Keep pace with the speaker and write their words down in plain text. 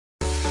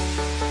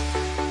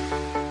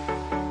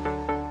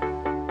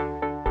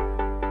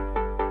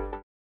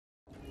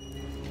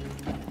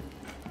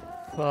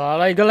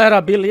Fala aí galera,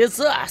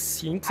 beleza?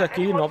 Sinks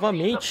aqui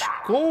novamente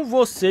com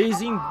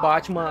vocês em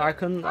Batman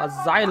Arkham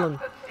Asylum.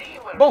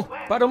 Bom,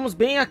 paramos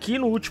bem aqui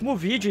no último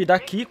vídeo e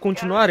daqui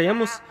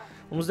continuaremos.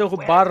 Vamos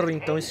derrubar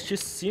então este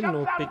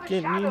sino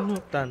pequenino.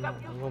 Tá, não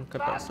vamos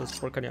cantar essas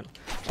porcarias.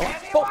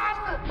 Bom.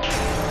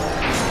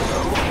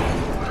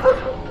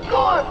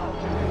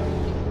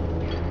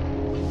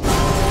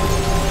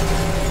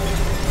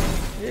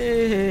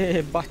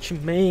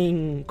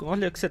 Batman,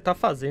 olha o que você tá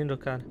fazendo,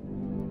 cara.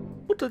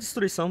 Puta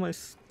destruição,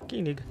 mas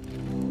quem liga?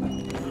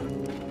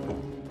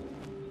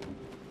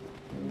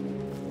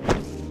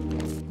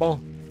 Bom,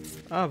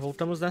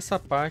 voltamos nessa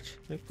parte.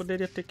 Eu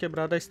poderia ter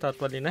quebrado a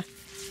estátua ali, né?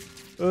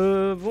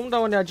 Vamos dar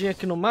uma olhadinha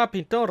aqui no mapa,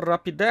 então,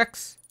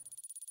 Rapidex.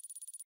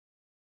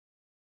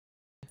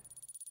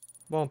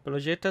 Bom, pelo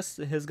jeito é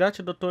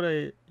resgate a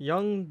doutora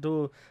Young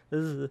do...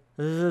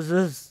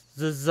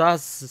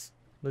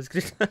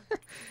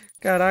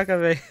 Caraca,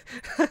 velho.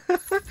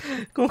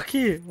 Como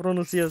que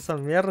pronuncia essa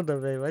merda,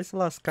 velho? Vai se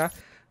lascar.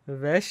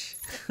 Veste.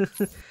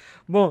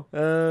 Bom,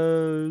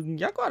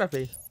 e agora,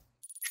 velho?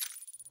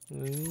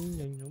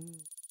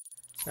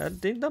 É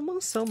dentro da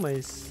mansão,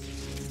 mas...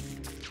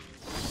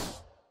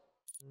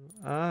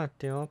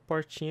 tem uma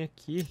portinha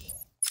aqui.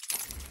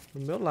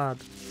 Do meu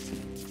lado.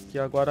 Que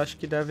agora acho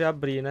que deve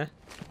abrir, né?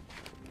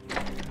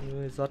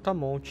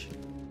 Exatamente.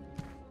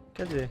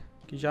 Quer dizer,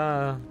 que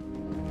já...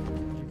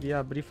 devia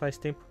abrir faz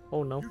tempo.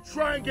 Ou não.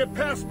 Try and get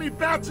past me,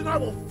 bats, and I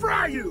will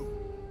fry you.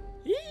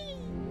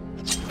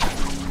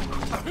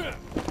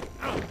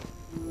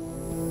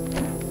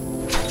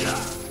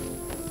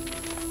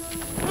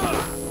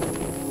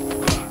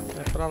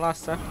 Sai pra lá,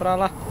 sai pra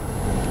lá.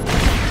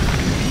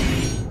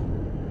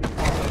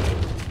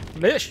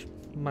 Deixa.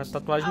 Uma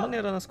tatuagem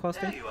maneira nas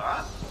costas, hein?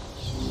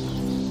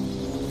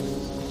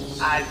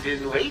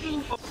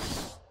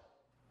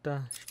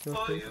 Tá, acho que eu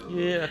tenho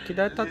que... Aqui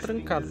deve estar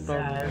trancado,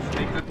 provavelmente.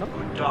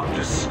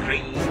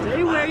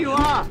 Stay where you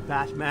are,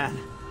 Batman.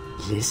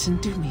 Listen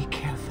to me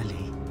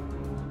carefully.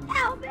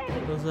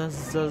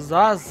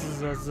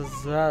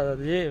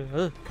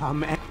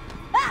 Come and...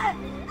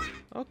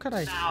 Oh,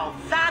 carai. Now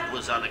that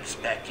was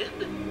unexpected.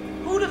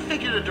 Who'd have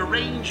figured a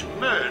deranged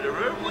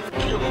murderer would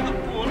kill the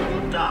poor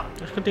little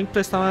doctor? Acho que eu tenho que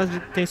prestar mais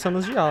atenção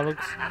nos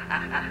diálogos.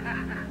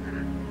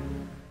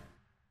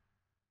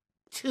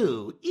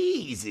 Too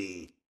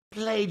easy.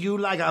 Played you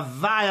like a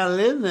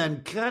violin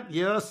and cut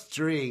your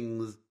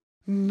strings.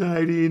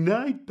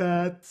 Nighty-night,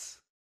 bats.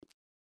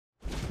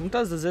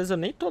 Muitas das vezes eu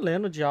nem tô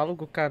lendo o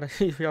diálogo, cara.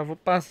 E já vou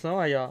passando.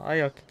 Aí, ó.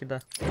 Aí, ó, o que dá.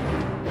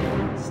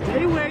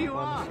 Stay where you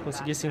are. Se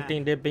conseguisse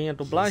entender bem a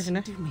dublagem, né?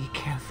 Listen to me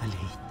carefully.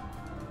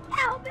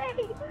 Help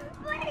me!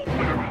 Please,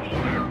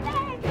 somebody help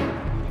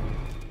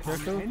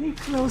me! Come any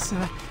closer,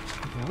 and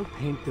I'll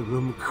paint the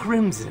room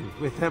crimson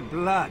with her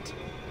blood.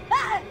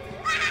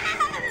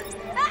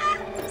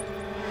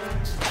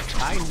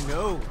 I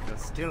know you're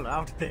still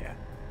out there.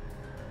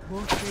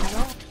 Won't you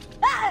know?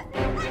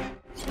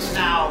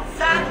 Now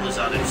that was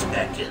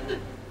unexpected.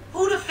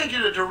 Who'd have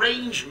figured a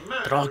deranged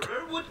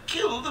murderer would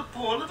kill the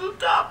poor little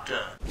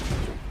doctor?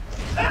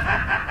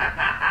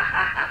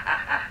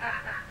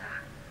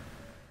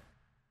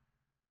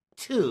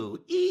 Too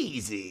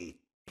easy.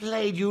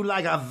 Played you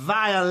like a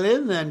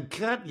violin and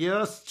cut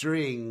your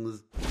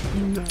strings.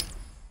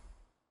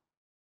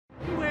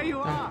 Where you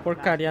are.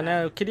 Porcaria,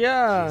 né? Eu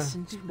queria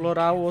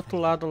explorar o outro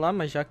lado lá,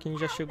 mas já que a gente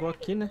já chegou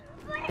aqui, né?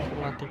 Vamos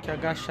lá, tem que ir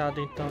agachado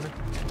então, né?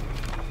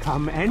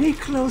 Come any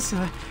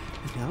closer, and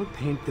I'll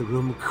paint the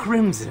room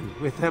crimson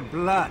with her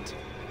blood.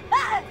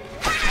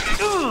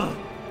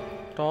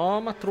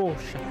 Toma,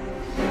 trouxa.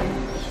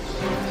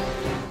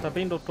 Tá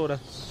bem,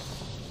 doutora?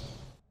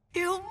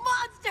 You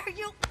monster!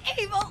 You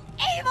evil,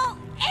 evil,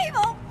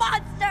 evil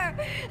monster!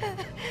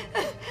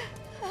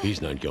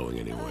 He's not going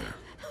anywhere.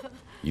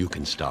 You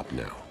can stop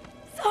now.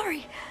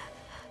 Sorry.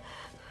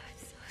 I'm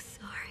so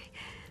sorry.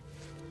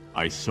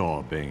 I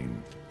saw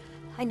Bane.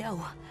 I know.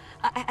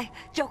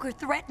 Joker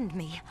threatened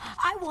me.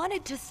 I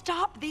wanted to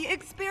stop the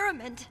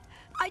experiment.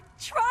 I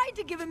tried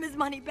to give him his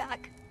money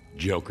back.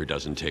 Joker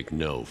doesn't take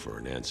no for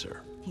an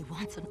answer. He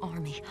wants an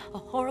army, a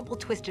horrible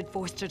twisted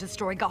force to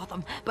destroy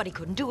Gotham, but he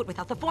couldn't do it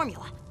without the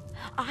formula.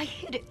 I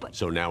hid it, but...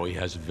 So now he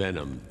has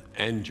Venom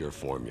and your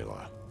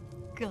formula.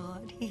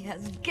 God, he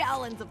has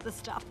gallons of the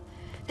stuff.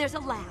 There's a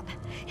lab,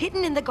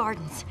 hidden in the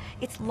gardens.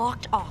 It's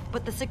locked off,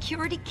 but the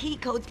security key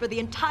codes for the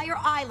entire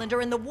island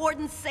are in the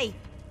warden's safe.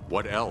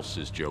 What else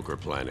is Joker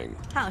planning?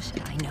 How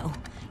should I know?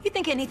 You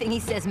think anything he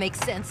says makes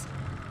sense?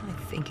 I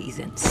think he's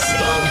insane.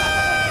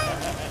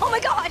 Oh my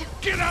God!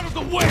 Get out of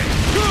the way!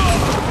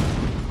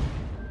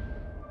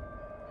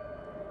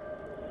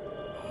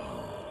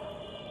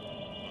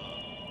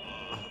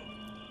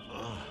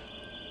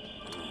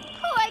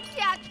 Poor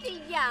Dr.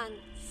 Young.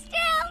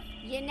 Still,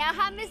 you know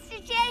how Mr.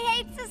 J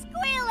hates a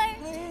squealer.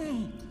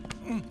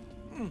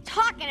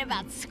 Talking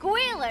about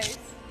squealers.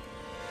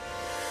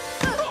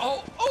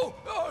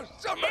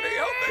 Somebody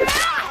help me!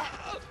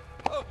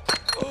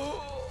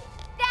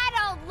 That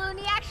old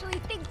loony actually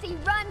thinks he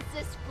runs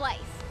this place.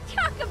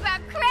 Talk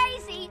about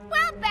crazy.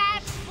 Well,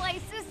 bad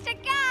places to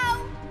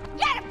go.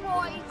 Yeah!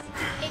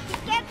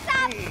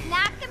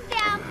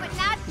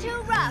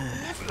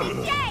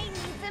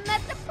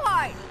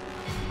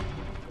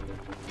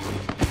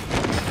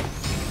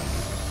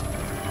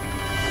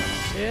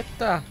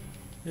 Eita.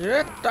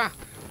 Eita.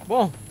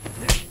 Bom.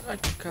 Ai,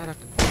 caraca.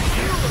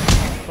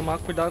 Tomar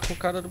cuidado com o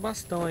cara do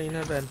bastão aí,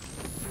 né, velho?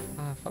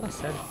 Ah, fala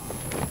sério.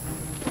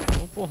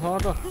 Vamos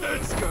porrada, ó.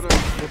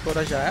 A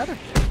doutora já era?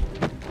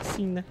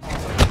 Sim, né?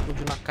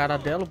 Explodiu na cara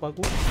dela o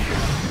bagulho.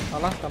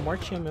 Olha lá, tá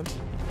mortinha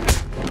mesmo.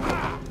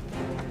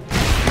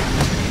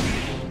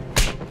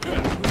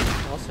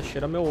 Nossa,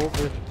 cheira meu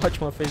ovo. O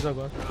Batman fez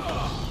agora.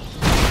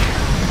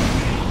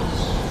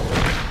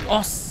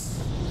 Nossa!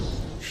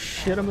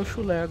 Cheira meu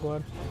chulé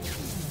agora.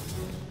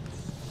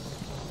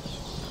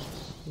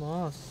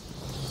 Nossa.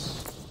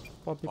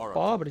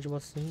 Pobre de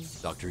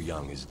vocês. Dr.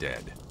 Young is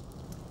dead.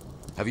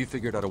 Have you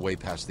figured out a way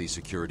past these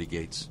security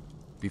gates?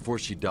 Before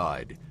she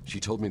died,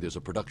 she told me there's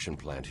a production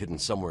plant hidden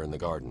somewhere in the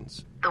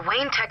gardens. The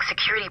Wayne Tech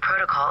security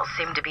protocols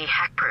seem to be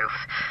hack-proof.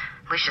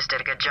 Lucius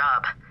did a good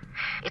job.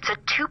 It's a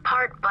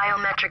two-part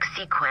biometric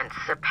sequence,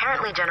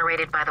 apparently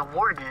generated by the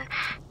Warden,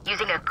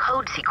 using a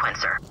code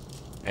sequencer.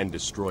 And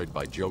destroyed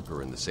by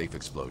Joker in the safe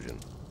explosion.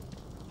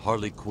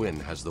 Harley Quinn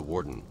has the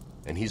Warden,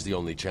 and he's the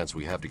only chance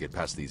we have to get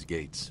past these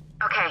gates.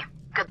 Okay,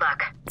 good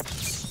luck.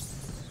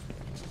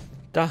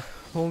 Tá,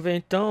 vamos ver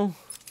então.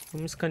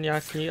 Vamos escanear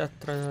aqui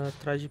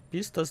atrás de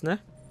pistas, né?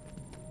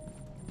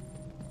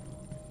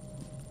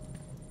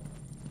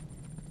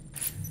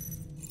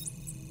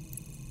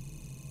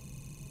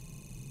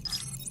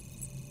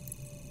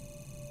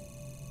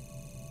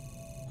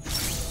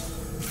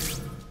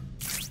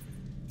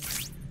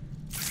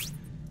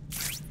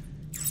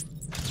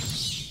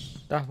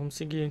 Tá, vamos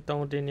seguir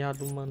então o DNA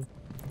do humano.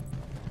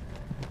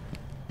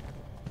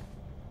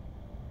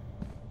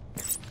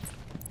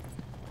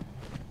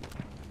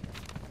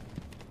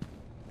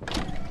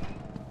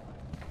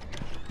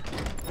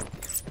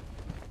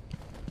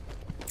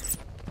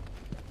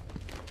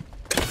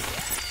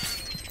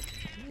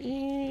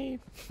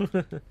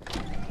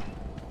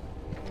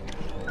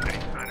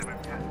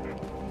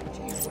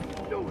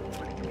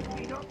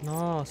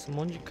 Nossa, um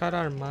monte de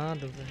cara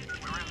armado, velho.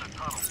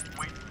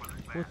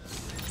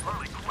 Putz.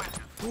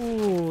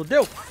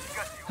 Deu!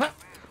 Ha!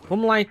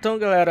 Vamos lá então,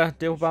 galera.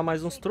 Derrubar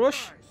mais uns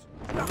trouxas.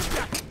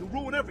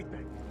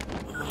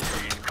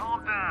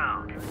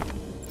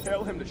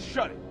 Tell him to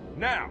shut it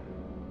now.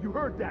 You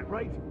heard that,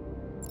 right?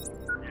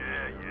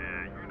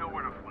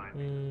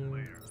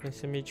 Vai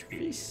ser meio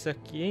difícil isso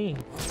aqui, hein?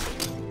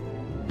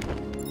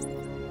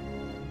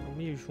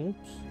 Meio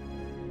juntos.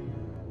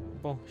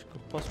 Bom, acho que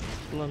eu posso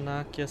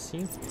planar aqui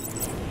assim.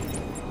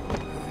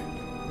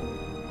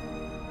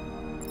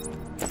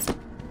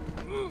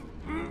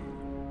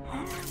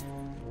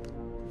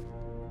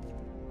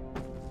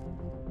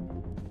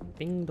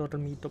 Bem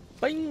dormido,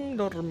 bem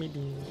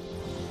dormidinho.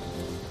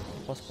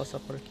 Posso passar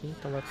por aqui,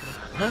 então vai por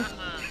aqui.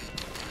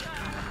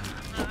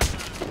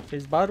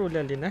 Fez barulho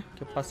ali, né?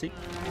 Que eu passei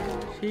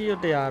cheio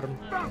de arma.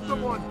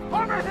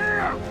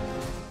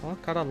 Ó,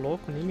 cara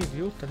louco, nem me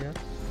viu, tá ligado?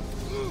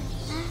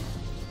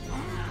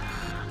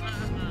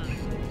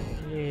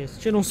 Isso,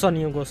 tira um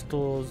soninho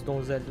gostoso,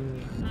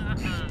 donzelinho.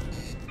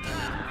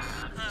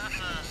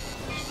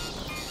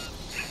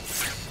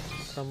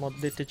 Tá, modo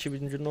detetive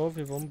de novo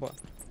e vamos embora.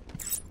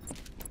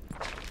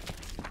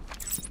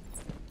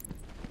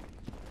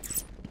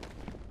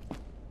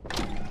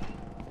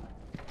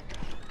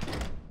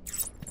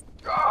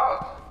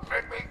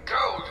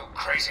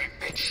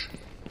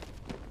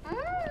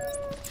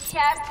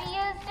 Sharpie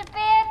used a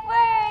bad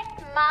word.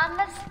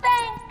 Mama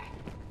spank.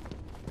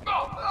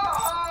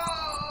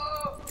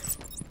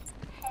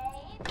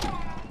 Hey,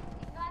 Dad,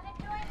 you gonna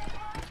join the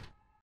house?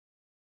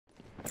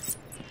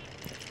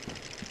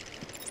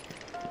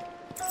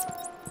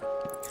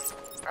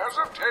 As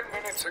of 10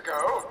 minutes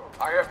ago,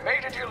 I have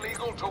made it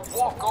illegal to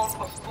walk on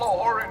the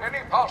floor in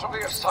any part of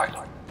the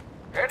asylum.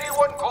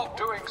 Anyone caught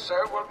doing so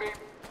will be...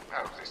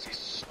 Oh, this is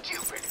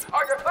stupid.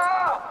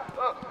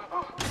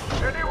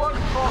 Anyone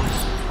caught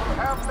will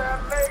have their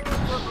legs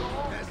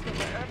removed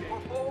and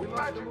perform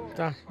magic.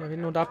 Tá,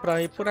 não dá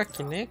pra ir por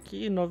aqui, né?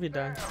 Que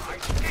novidade.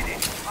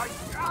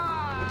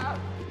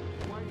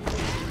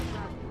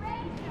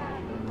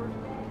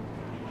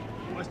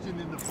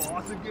 Questioning the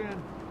boss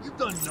again? You've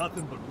done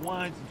nothing but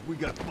whine since we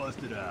got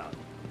busted out.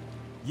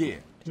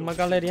 Yeah. Tem uma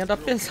galerinha da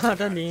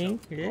pesada ali, hein?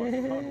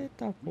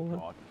 Eita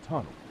porra.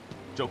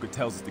 Joker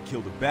tells us to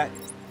kill the bat.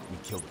 We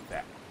kill the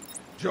bat.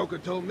 Joker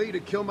told me to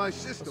kill my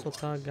sister. Vou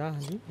soltar a garra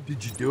ali.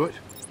 Did you do it?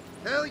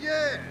 Hell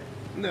yeah!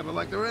 Never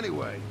liked her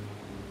anyway.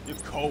 You're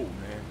cold,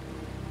 man.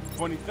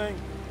 Funny thing,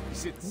 he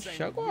said the Ixi,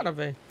 same. agora,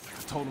 velho.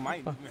 I told him I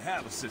didn't even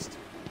have a sister.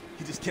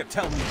 He just kept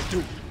telling me to do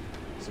it.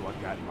 So I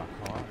got in my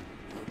car,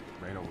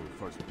 ran over the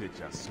first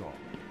bitch I saw.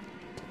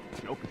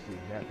 Joker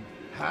seemed happy.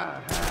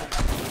 Ha ha.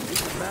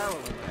 He's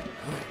barreling,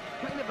 right?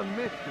 Kind of a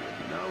mystery,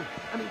 you know?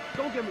 I mean,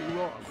 don't get me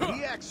wrong.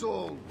 He acts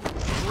all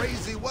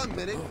crazy one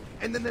minute,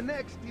 and then the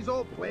next he's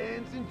all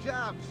plans and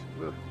jobs.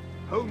 Well,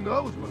 who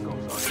knows what goes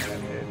on in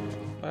that head?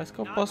 Parece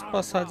que eu posso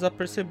passar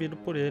desapercebido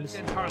por eles.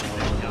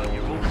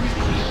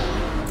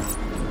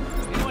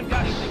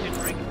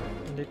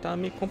 Ele tá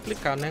meio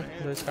complicado, né?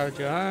 Dois caras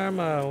de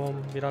arma, um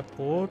virado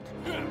pro outro.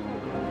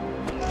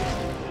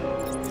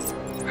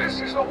 This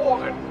is the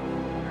Warden.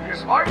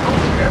 It's vital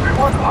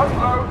everyone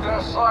unload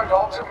their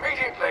sidearms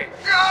immediately.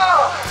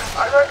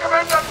 I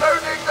recommend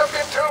unloading them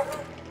into...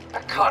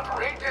 I can't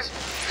read this.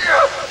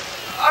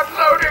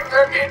 Unloading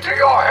them into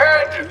your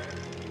head.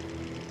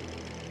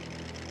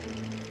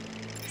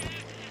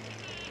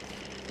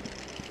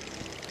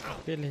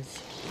 Beleza.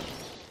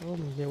 Oh,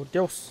 meu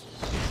Deus.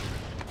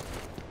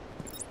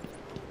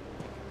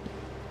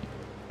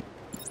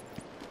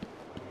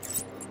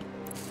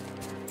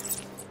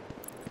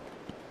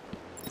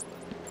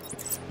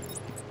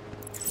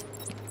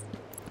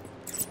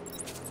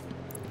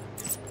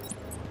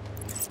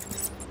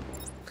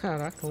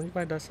 Caraca, onde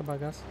vai dar essa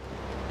bagaça?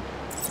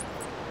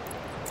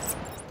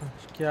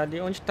 Acho que é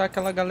ali onde tá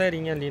aquela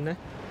galerinha ali, né?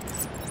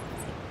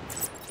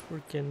 Por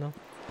que não?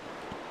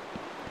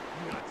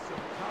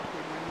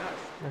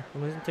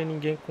 Pelo menos não tem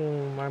ninguém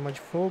com arma de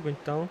fogo,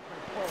 então.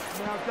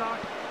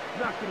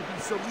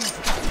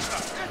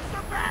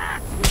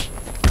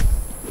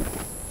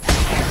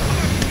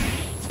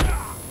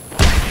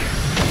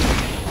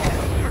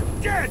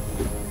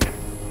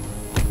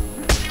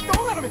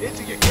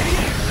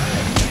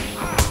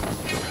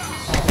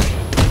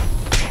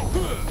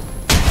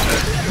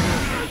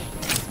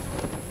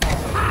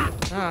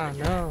 Ah,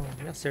 não,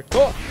 me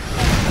acertou.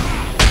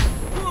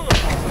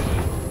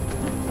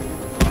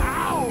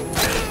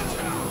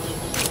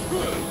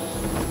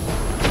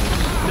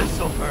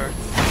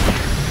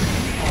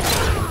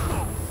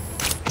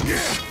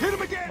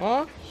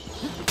 Ó,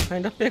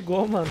 ainda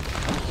pegou, mano.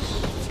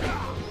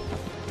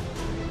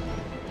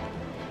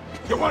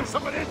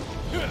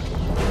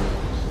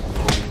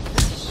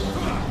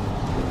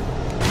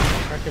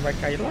 Será que vai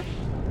cair lá?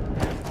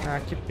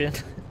 Ah, que pena.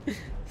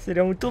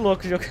 Seria muito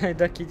louco jogar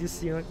daqui de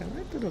cima, cara.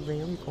 Mas tudo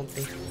bem, eu me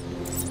contento.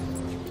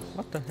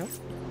 What the hell?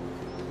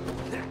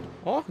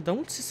 Ó, da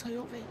onde se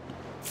saiu, velho?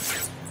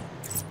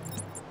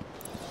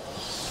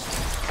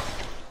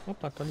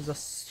 Opa,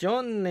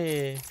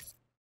 atualizazione.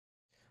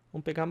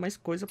 Vamos pegar mais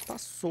coisa pra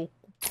soco.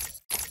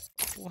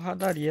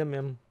 Porradaria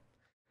mesmo.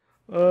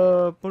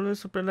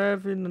 Polícia super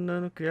leve,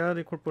 nano criado,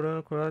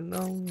 incorporando, curado.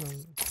 Não.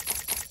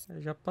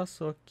 Já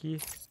passou aqui.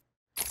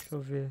 Deixa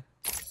eu ver.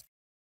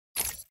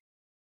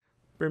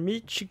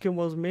 Permite que o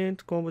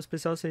movimento combo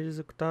especial seja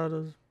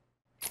executado.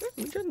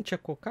 Eu já não tinha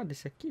colocado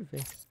esse aqui,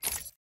 velho.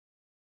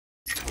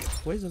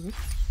 Coisa, viu?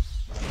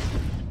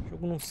 O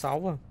jogo não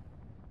salva.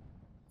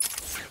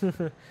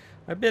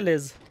 Mas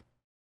beleza.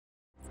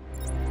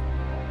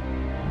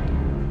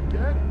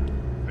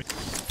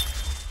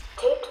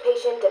 Taped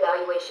patient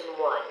evaluation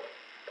 1.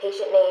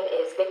 Patient name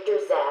is Victor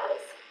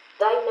Zaz.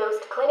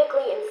 Diagnosed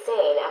clinically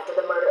insane after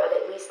the murder of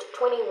at least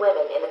 20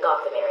 women in the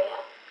Gotham area.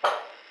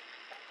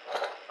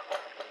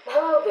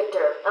 Hello,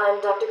 Victor.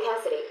 I'm Dr.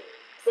 Cassidy.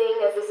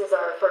 Seeing as this is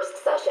our first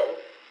session,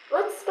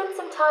 let's spend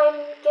some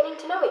time getting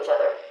to know each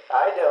other.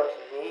 I don't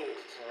need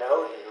to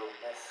know you,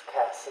 Miss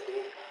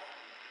Cassidy.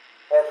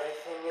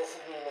 Everything is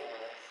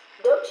meaningless.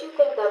 Don't you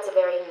think that's a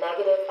very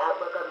negative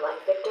outlook on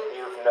life, Victor?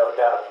 You've no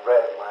doubt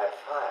read my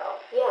file.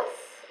 Yes,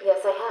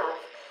 I have.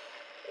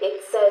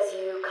 It says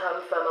you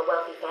come from a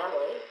wealthy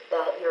family,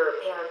 that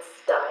your parents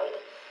died,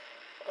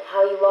 and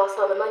how you lost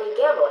all the money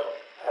gambling.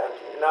 And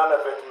none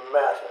of it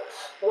matters.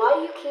 Why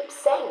do you keep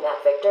saying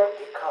that, Victor?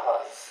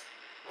 Because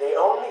the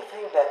only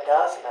thing that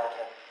does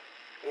matter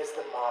is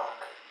the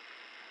mark.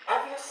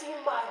 Have you seen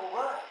my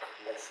work,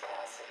 Miss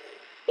Cassidy?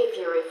 If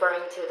you're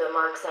referring to the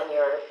marks on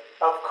your...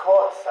 Of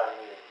course I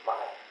mean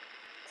my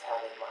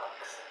tally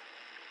marks.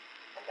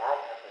 And I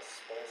have a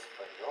space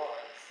for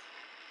yours.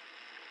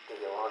 Do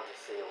you want to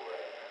see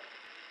where?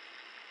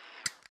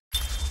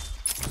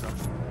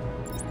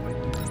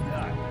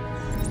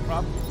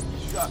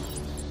 Probably shot.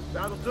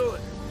 That'll do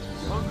it.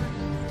 Hungry?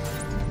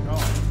 No.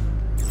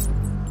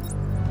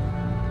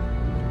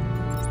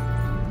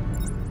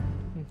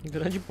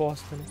 Grande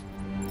bosta, né?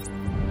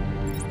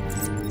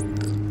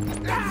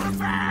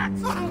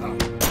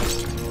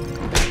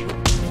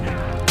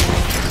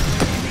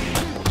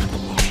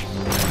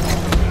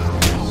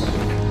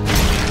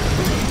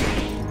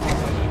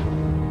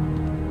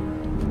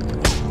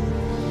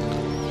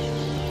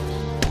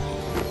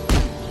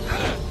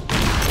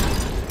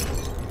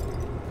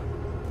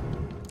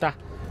 Tá.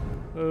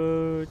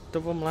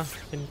 Então vamos lá,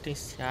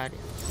 penitenciária.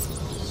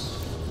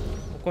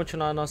 Vamos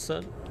continuar a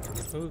nossa...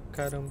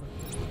 caramba.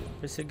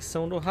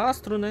 Perseguição do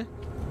rastro, né?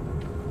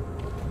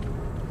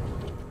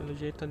 Pelo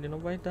jeito ali não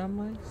vai dar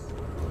mais.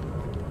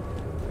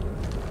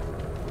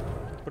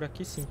 Por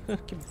aqui sim.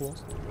 Que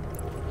bosta.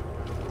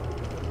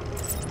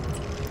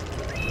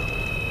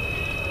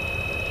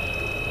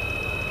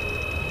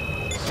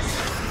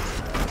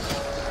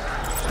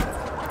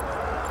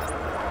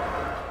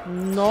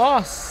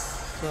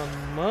 Nossa,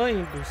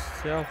 mãe do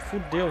céu,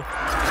 fudeu.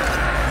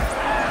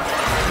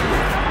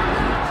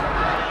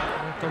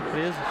 Não estão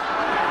presos.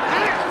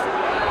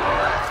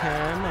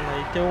 É, mano,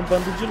 aí tem um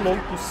bando de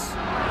loucos.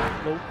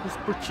 Loucos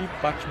por ti,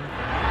 Batman.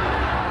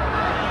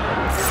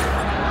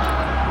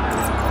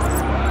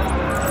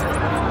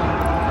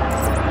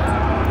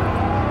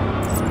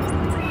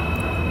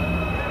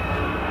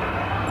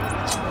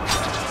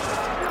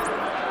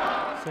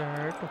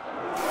 Certo.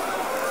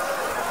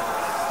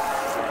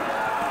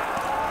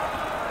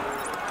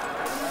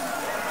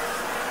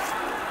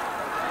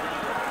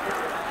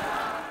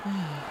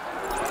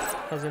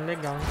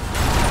 legal, hein?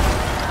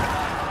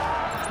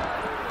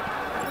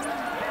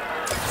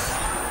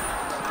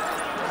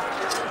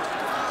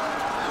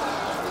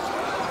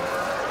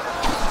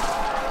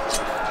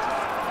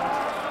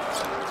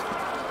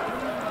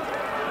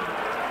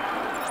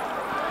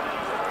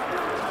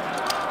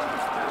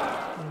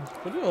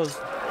 Curioso.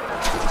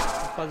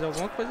 Vou fazer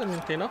alguma coisa ali, não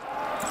tem não?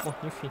 Bom,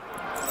 enfim.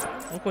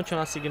 Vamos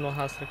continuar seguindo o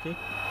rastro aqui.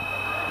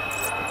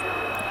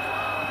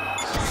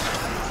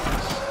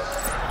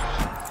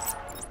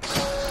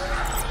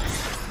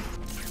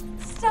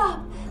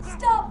 Stop!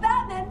 Stop,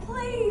 Batman,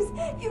 please!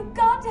 You've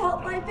got to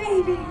help my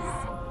babies!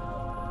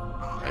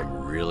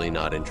 I'm really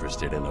not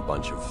interested in a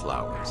bunch of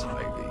flowers,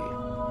 Ivy.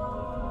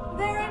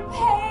 They're in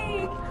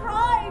pain,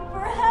 crying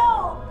for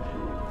help!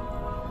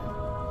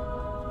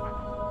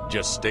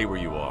 Just stay where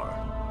you are.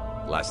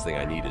 Last thing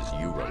I need is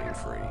you running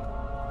free.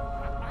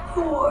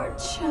 Poor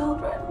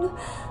children.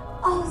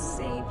 I'll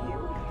save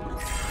you.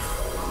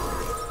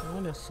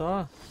 Olha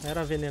só,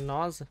 era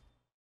venenosa.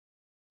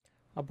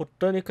 A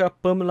botânica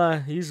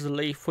Pamela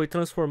Isley foi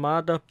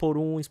transformada por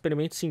um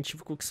experimento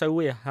científico que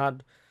saiu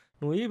errado.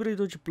 No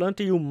híbrido de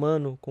planta e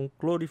humano, com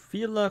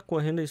clorofila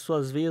correndo em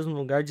suas veias no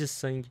lugar de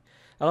sangue.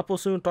 Ela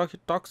possui um toque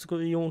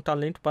tóxico e um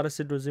talento para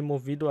seduzir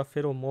movido a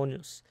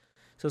feromônios.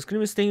 Seus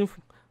crimes têm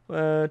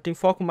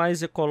foco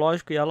mais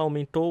ecológico e ela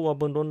aumentou o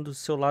abandono do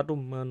seu lado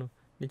humano,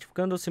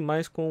 identificando-se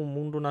mais com o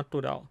mundo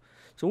natural.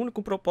 Seu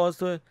único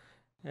propósito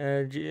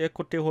de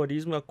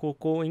ecoterrorismo a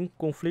colocou em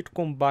conflito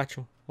com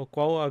Batman, o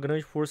qual a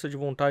grande força de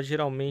vontade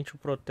geralmente o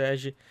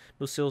protege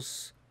dos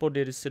seus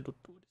poderes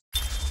sedutores.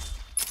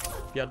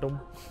 Piadão.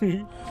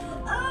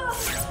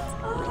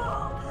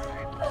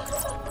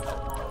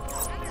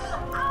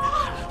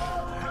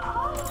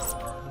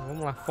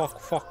 Vamos lá, foco,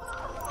 foco.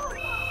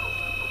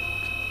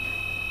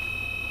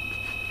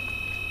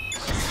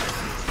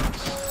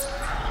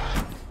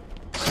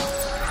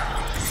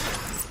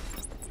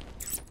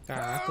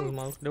 Caraca, os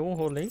malucos deu um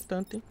rolê em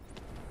tanto, hein?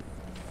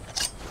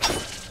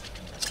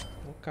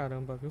 Oh,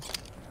 caramba, viu?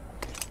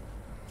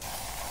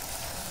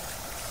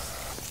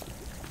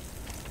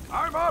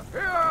 I'm up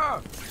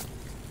here!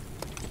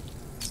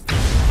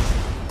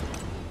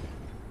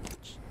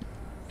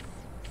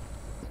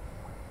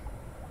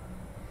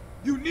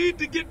 You need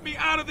to get me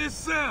out of this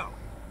cell!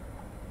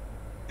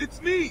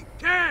 It's me,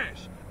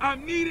 Cash!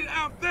 I'm needed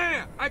out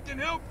there! I can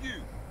help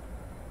you!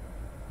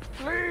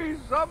 Please,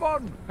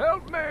 someone,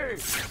 help me!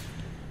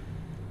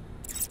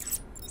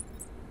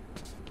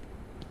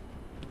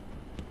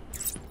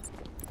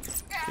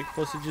 Achei que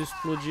fosse de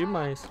explodir,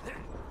 mas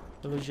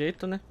pelo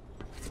jeito, né?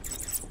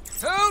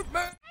 Help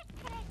me!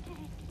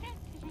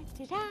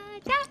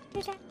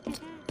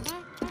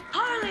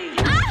 Harley!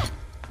 Ah!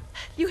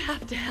 You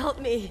have to help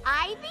me.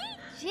 Ivy?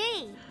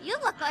 Gee, you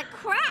look like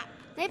crap.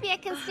 Maybe I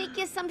can sneak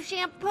you some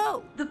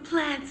shampoo. The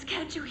plants,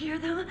 can't you hear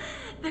them?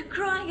 They're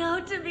crying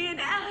out to me in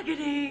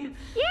agony.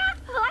 Yeah?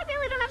 Well, I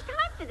really don't have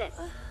time for this.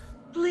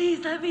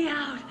 Please let me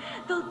out.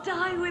 They'll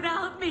die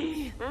without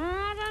me.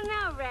 I don't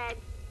know, Red.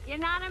 You're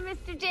not on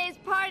Mr. J's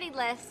party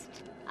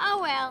list.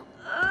 Oh, well.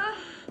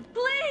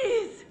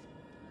 Please!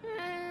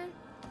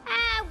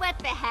 What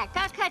the heck?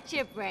 I'll cut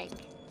you a break.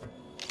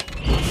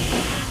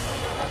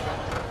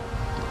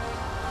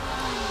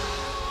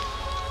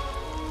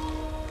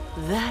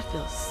 That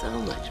feels so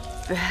much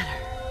better.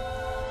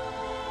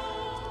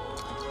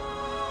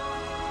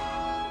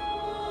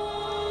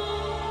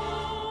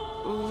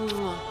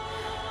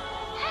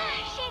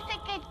 She's a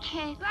good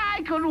kid.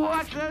 I could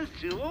watch those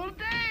two all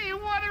day.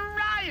 What a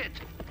riot!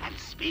 And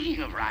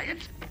speaking of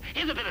riots,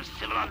 here's a bit of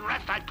civil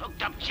unrest I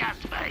cooked up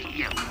just for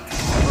you.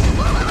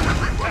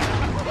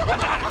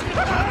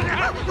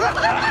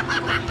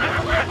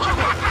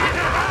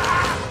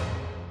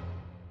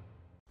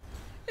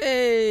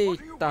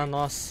 Eita,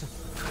 nossa.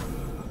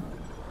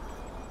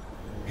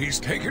 He's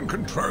taken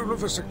control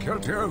of the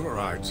security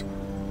overrides.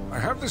 I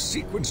have the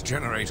sequence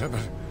generator,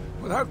 but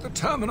without the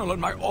terminal in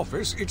my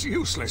office, it's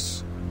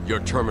useless. Your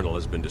terminal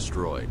has been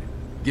destroyed.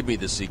 Give me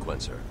the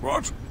sequencer.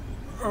 What?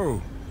 Oh,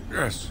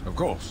 yes, of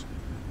course.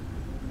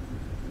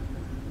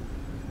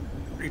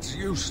 It's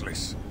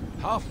useless.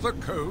 Half the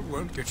code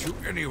won't get you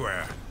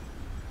anywhere.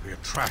 We're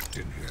trapped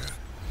in here.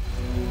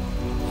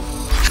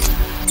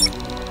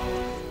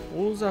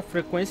 Usa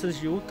frequências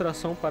de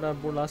ultrassom para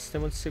burlar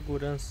sistema de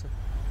segurança.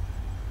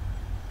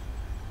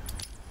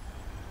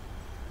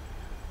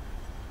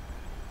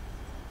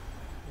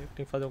 Eu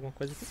tenho que fazer alguma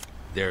coisa aqui.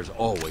 There's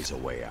always a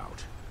way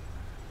out.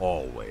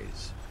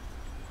 Always.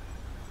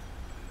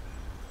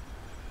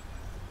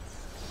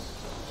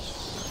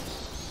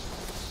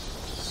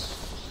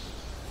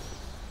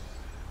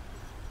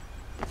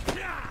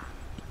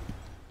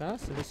 Tá,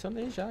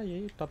 selecionei já. E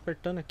aí, tô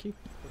apertando aqui.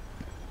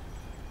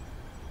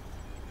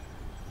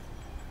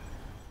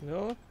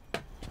 Não.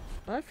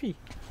 Vai, fi.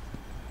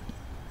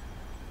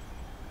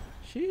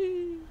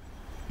 Xiii.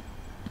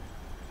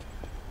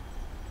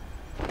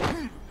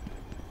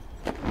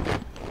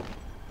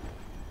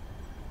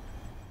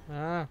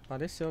 Ah,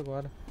 apareceu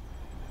agora.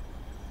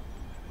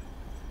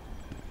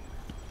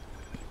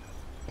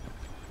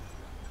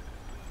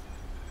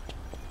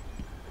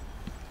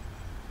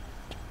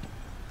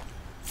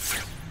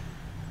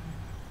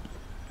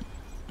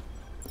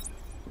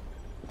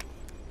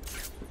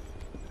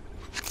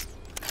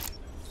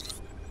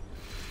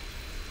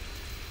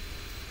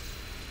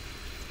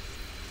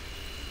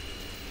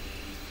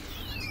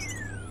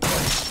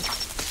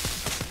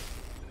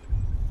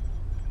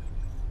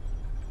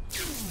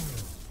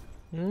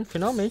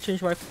 Finalmente a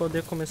gente vai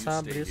poder começar a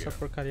abrir essa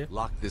porcaria.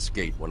 Lock this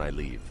gate when I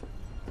leave.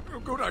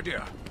 Good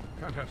idea.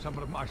 Can't have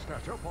someone of my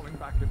stature falling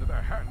back into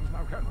their hands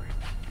now, can we?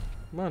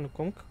 Mano,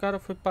 como que o cara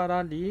foi parar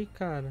ali,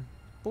 cara?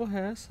 Que porra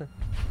é essa?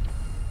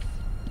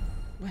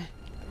 Ué.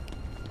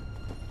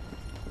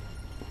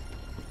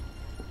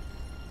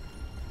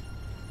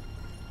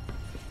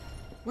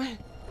 Ué.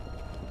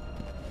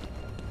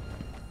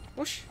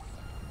 Oxi.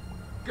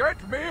 Get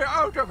me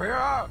out of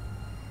here!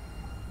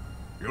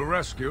 You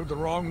rescued the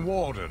wrong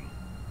warden.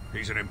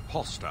 He's an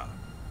imposter.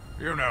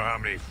 You know how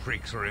many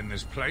freaks are in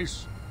this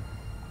place.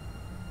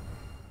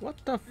 What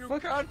the fuck? You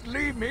can't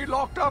leave me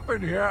locked up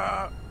in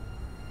here.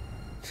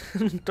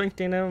 Não tô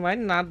entendendo mais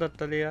nada,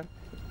 tá ligado?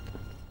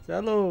 Cê é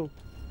louco.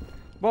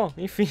 Bom,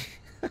 enfim.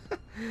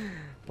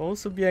 Vamos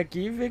subir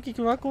aqui e ver o que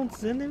vai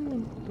acontecer, né,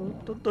 mano?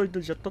 Tô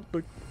doido, já tô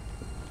doido.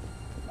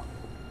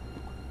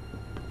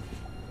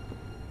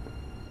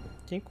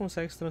 Quem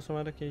consegue se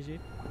transformar daquele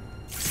jeito?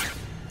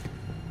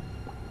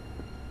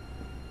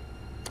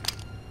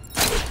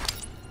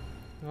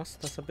 Nossa,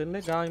 tá sabendo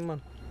legal, hein,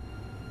 mano.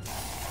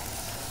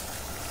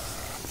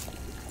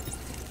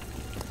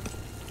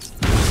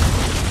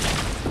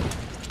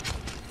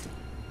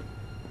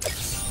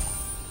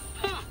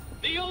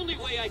 The only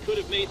way I could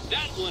have made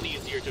that one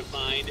easier to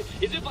find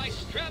is if I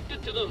strapped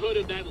it to the hood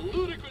of that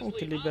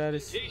ludicrously libera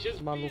esse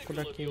maluco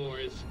daqui,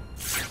 mano.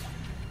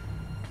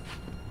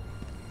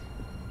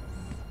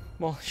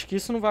 Bom, acho que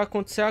isso não vai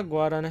acontecer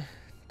agora, né?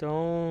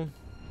 Então,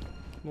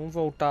 vamos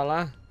voltar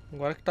lá.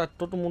 Agora que tá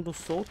todo mundo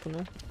solto,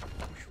 né?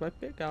 A gente vai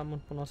pegar,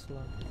 mano, pro nosso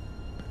lado.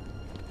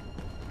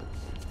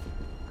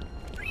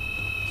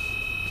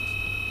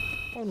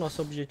 Qual é o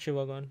nosso objetivo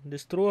agora?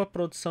 Destrua a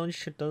produção de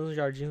titãs nos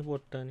jardins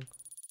botânicos.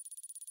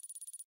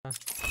 Tá,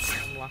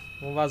 vamos lá,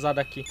 vamos vazar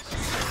daqui.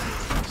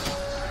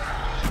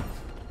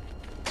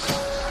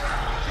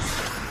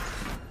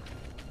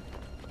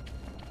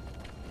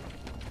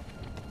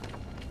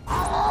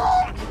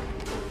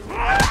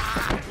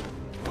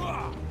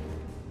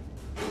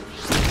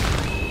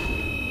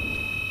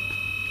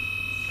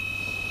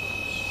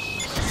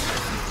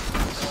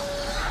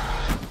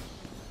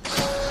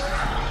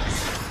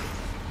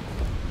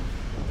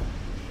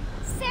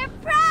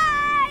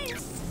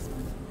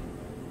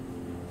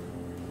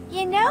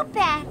 You know,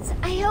 Bats,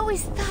 I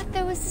always thought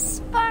there was a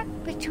spark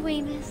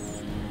between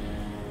us.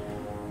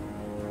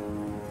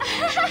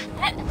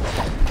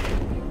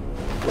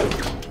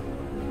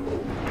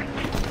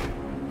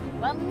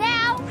 Well,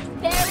 now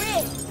there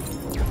is.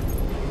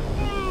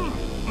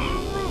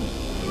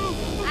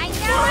 I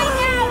know,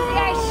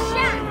 you're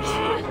shocked.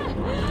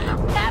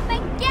 Come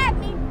and get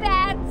me,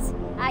 Bats.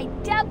 I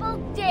double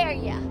dare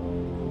ya.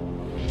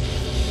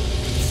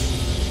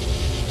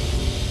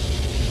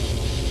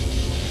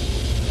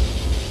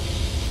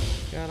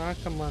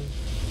 Caraca, mano.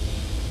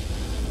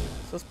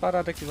 Essas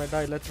paradas aqui vai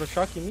dar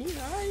eletrochoque em mim?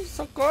 Ai,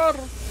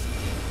 socorro!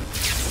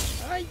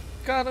 Ai,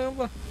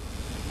 caramba!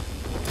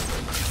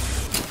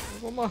 Eu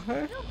vou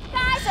morrer. You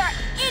guys are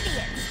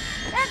idiots!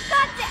 There's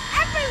guns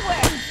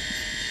everywhere!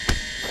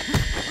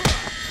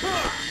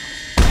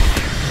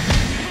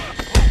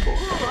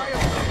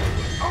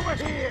 Over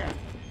here!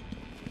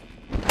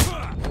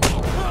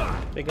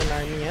 Pegando a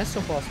arminha, essa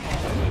eu posso.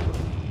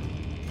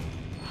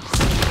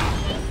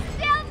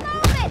 Still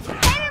moving!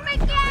 Hit him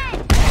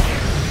again!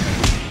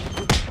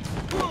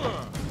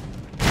 Oh,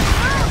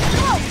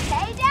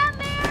 okay down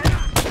there?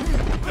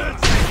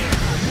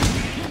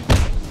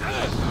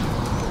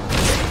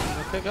 Não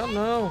vai pegar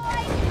não.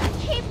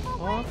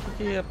 Ó, o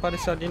que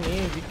apareceu ali,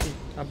 nem vi que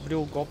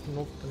abriu o golpe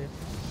novo também.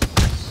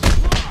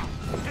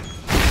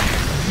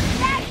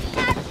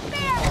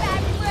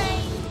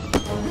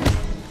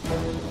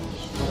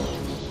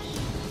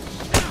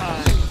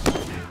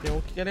 Tem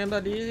um querendo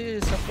ali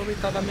se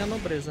aproveitar da minha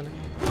nobreza, né?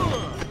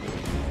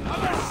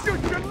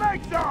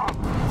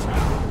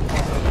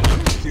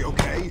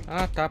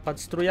 Ah, tá, pra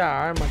destruir a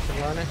arma, aquilo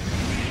lá, né?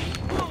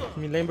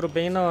 Me lembro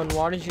bem, no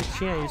Orange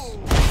tinha isso.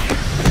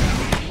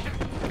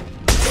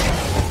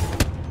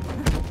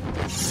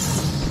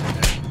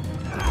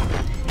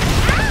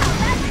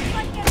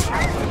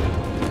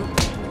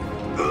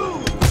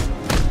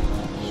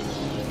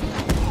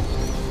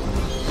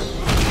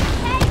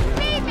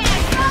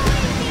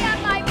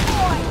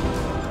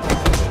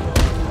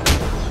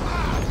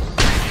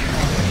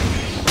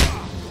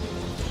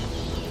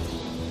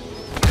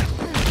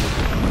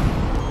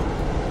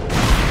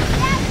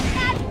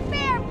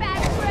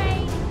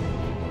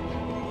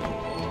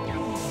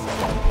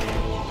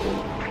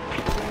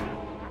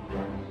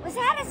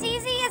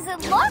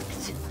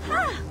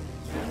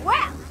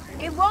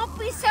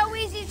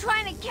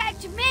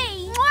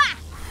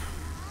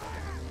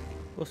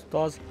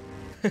 Gostosa.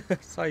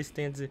 Só isso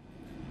tem a dizer.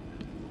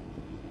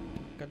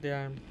 Cadê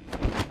a arma?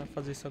 Vai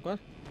fazer isso agora?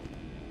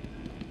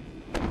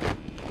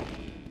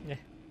 É,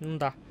 não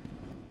dá.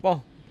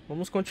 Bom,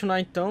 vamos continuar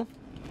então.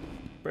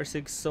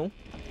 Perseguição.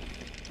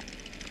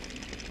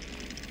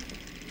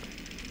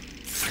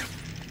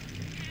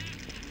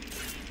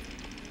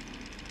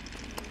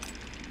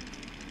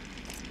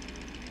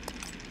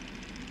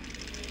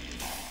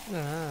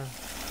 Ah.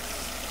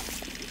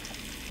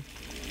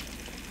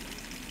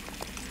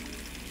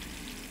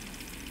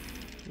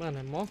 Mano,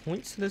 é mó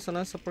ruim de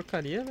selecionar essa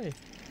porcaria, velho.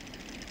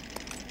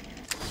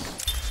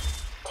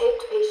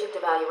 Taped patient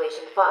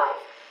evaluation 5.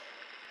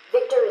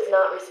 Victor is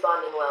not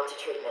responding well to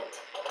treatment.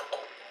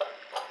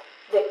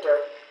 Victor,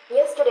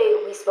 yesterday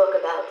we spoke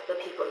about the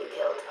people you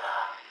killed.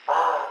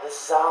 Ah, the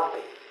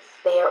zombies.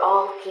 They are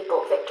all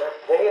people, Victor.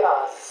 They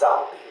are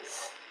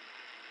zombies.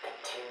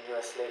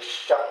 Continuously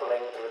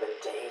shuffling through the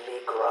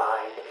daily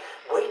grind,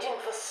 waiting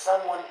for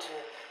someone to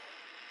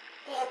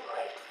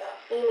liberate them.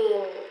 You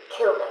mean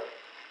kill them?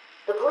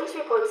 The police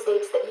report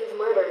states that you've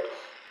murdered,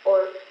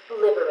 or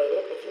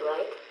liberated, if you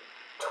like,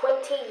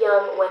 20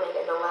 young women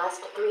in the last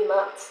 3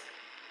 months.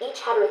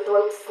 Each had her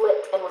throat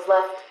slit and was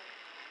left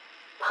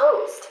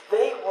posed.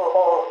 They were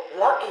all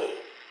lucky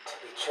to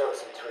be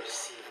chosen to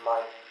receive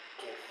my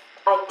gift.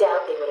 I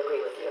doubt they would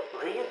agree with you.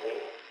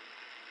 Really?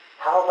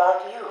 How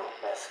about you,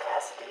 Miss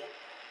Cassidy?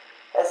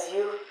 As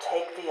you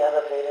take the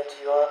elevator to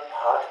your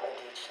apartment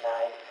each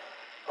night,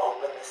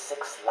 open the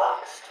 6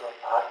 locks to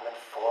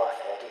apartment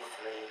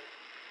 433.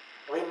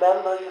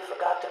 Remember you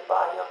forgot to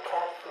buy your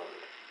cat food.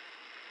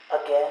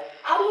 Again.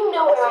 How do you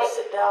know as where you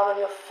sit down on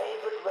your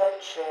favorite red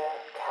chair,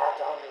 cat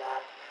on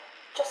lap,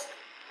 just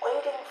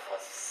waiting for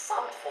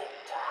something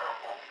to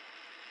happen.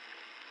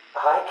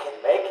 I can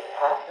make it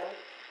happen,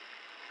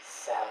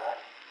 Sarah.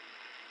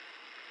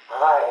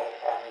 I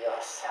am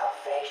your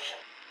salvation.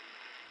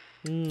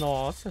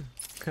 Nossa,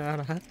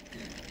 caraca.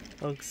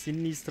 Olha que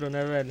sinistro,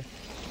 né, velho?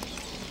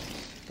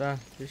 Tá,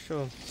 deixa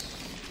eu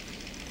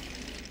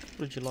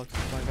explodir logo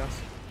esse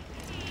bagaço.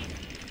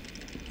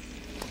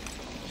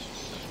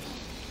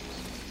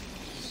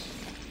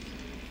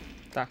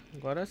 Tá,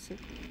 agora sim.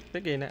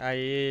 Peguei, né?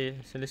 Aí,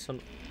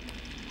 selecionou.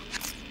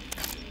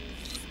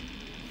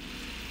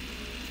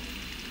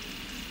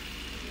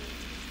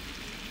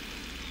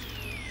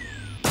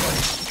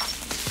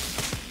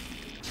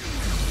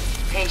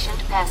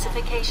 Patient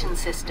pacification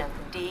system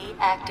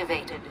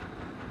deactivated.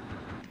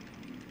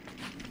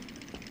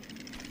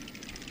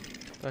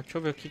 Tá, deixa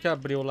eu ver o que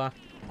abriu lá.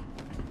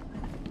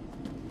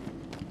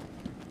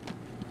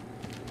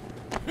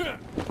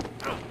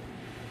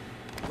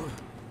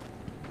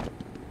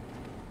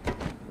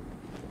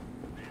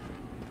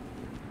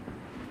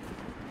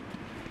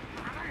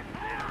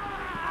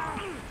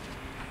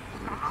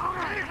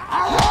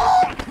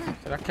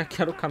 Será que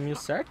aqui era o caminho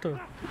certo?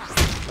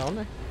 Não,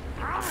 né?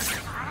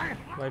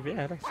 Vai ver,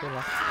 era, sei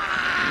lá.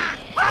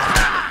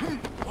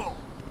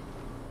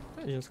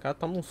 Aí, os caras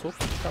tomam um soco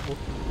e acabou.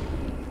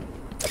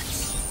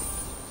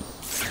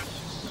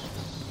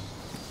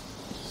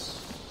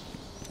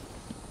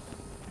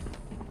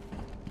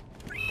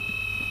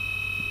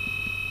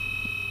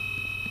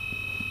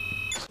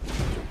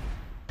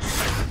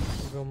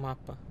 Deixa eu ver o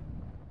mapa.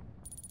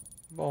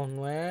 Bom,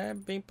 não é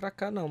bem pra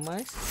cá não,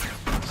 mas...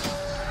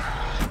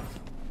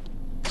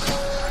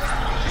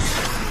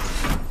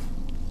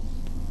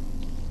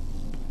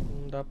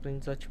 Não dá pra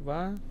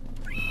desativar.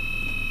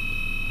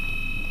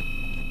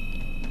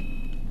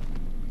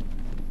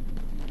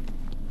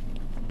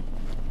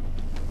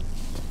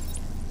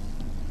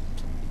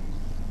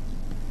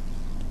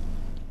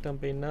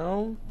 Também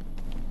não.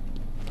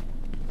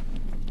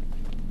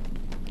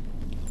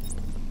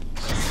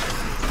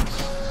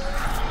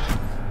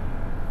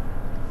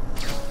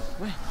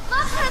 Look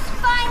who's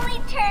finally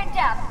turned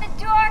up, the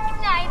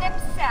Dark Knight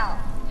himself.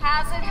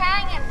 How's it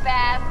hanging,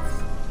 Babs?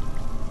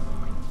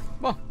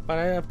 Bom,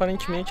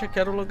 aparentemente aqui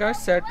era o lugar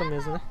certo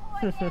mesmo, né?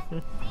 See those 2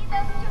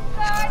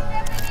 cars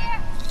over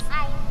there?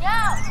 I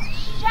know!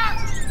 Shut!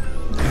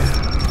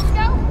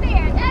 No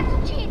fear,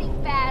 that's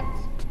cheating, Babs.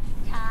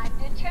 Time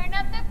to turn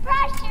up the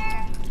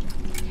pressure.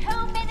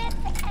 2 minutes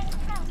and counting.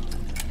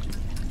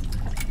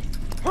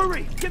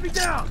 Hurry! Get me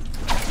down!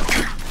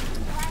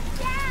 One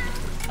down,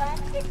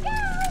 one to go.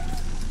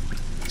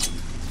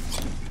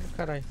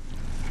 Carai.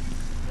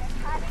 You're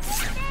cutting it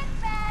thin,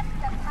 Babs.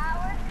 The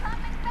power's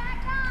coming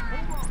back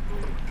on.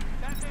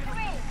 3,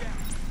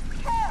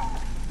 2,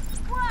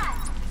 1.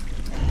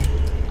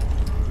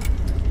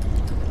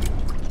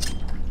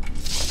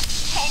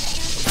 Can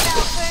you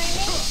smell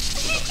burning?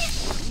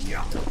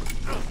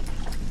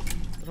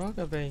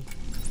 Droga, velho.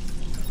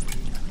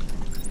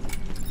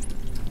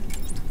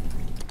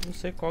 Não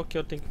sei qual que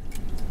eu tenho que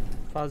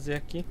fazer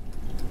aqui.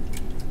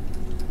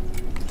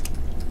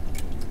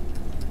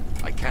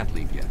 I can't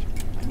leave yet.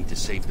 I need to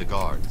save the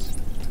guards.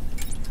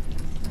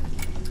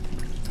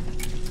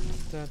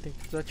 Tá, tem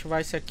que desativar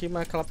esse aqui,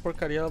 mas aquela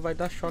porcaria ela vai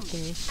dar choque em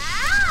mim.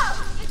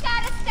 Ow! You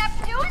gotta stop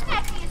doing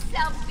that to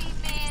yourself,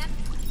 B-Man.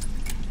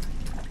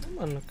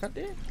 Mano,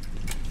 cadê?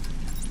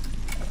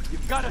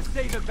 You've gotta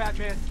save it,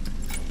 Batman.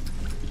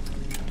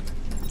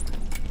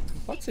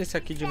 Pode ser esse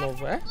aqui de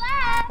novo, é?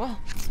 Oh.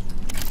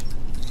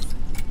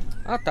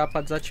 Ah, tá,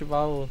 pra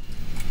desativar o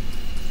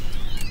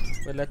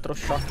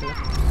eletrochoque, né?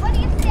 What do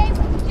you say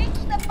we ditch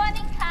the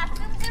funny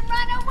costumes and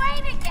run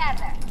away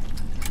together?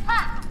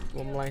 Ha!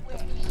 Vamos lá então.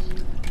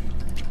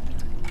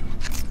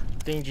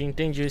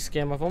 Entendi o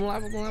esquema. Vamos lá.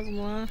 Great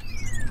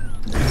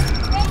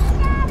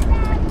job,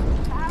 Babs.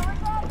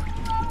 Power's all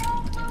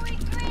glowy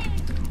green.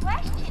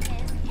 Question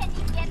is, can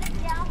you get it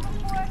down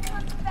before it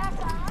comes back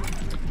on?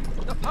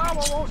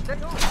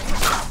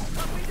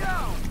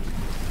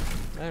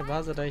 É,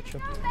 vaza daí,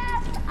 tio.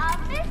 I'll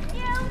miss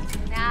you.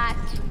 Not.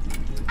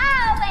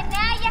 Oh, and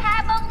now you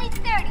have only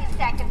 30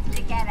 seconds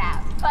to get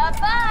out.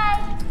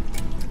 Bye-bye.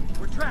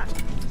 We're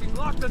trapped. She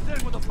locked us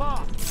in with a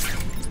bomb.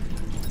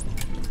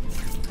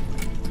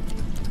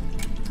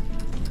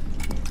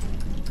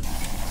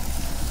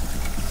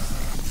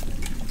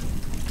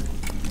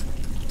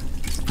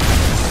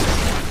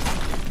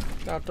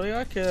 Ah, tô eu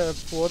aqui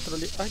pro outro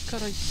ali. Ai,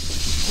 caralho.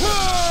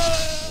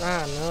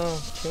 Ah,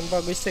 não. Tem um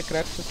bagulho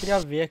secreto que eu queria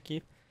ver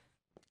aqui.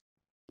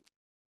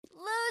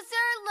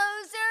 Loser,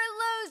 loser,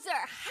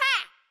 loser.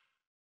 Ha!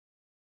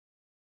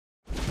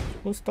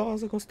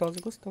 Gostosa, gostosa,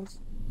 gostosa.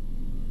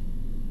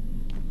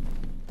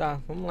 Tá,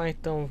 vamos lá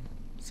então.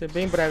 Ser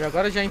bem breve.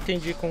 Agora eu já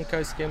entendi como que é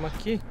o esquema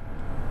aqui.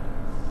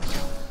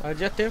 Eu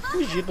devia ter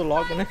fugido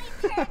logo, né?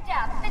 The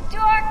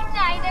Dark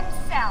Knight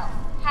himself.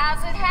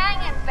 How's it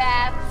hanging,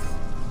 Babs?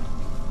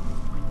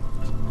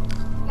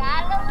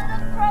 Got a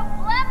little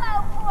problemo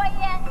for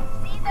you.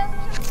 See those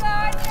two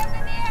guards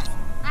over there?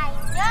 I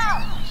know.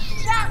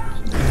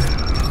 Shocking.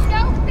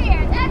 No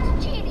fear. That's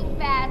cheating,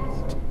 Babs.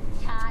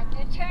 Time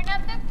to turn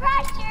up the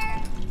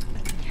pressure.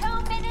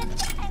 2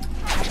 minutes and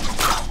time.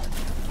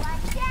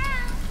 One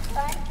down.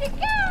 One to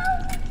go.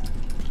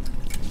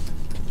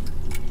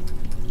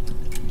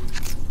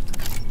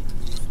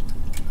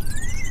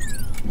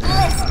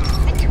 Listen,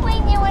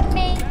 between you and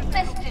me,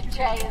 Mr. J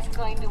is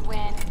going to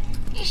win.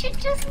 You should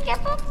just give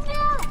him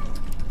milk.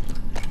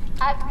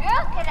 A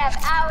girl could have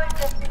hours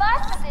of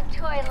fun with a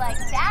toy like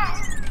that.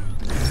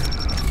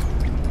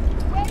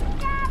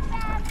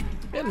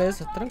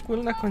 Beleza,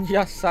 tranquilo, né? Quando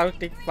já sabe o que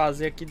tem que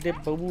fazer aqui,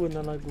 debua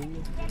na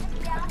lagoa.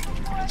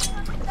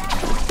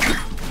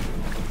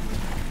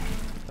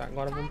 Tá,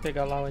 agora vamos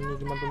pegar lá o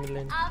enigma do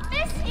milênio. I'll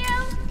miss you.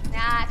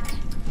 Not.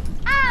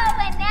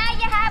 Oh, and now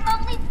you have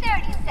only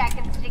 30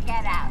 seconds to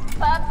get out.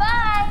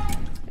 Bye-bye.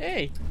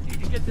 Ei!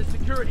 Need to get the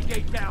security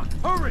gate down.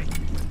 Hurry!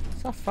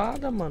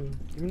 Safada, mano.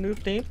 Diminuiu o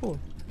tempo.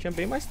 Tinha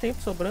bem mais tempo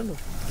sobrando.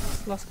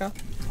 Se lascar.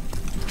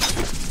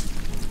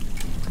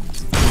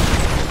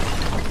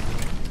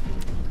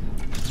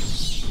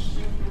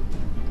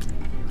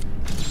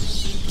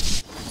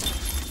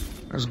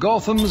 As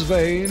Gotham's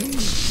veins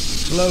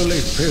slowly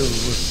filled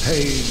with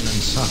pain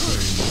and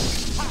suffering,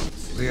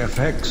 the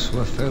effects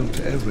were felt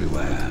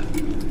everywhere.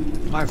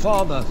 My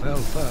father fell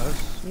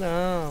first,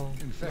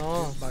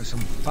 infected by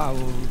some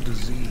foul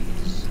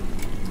disease.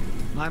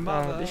 My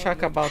mother... deixa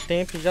acabar o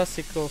tempo e já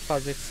sei o que eu vou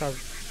fazer com essa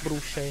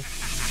bruxa aí.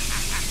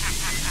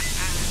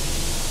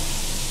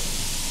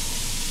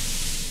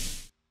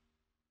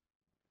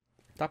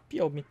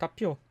 Tapiou, me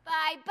tapiou.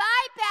 Bye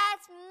bye,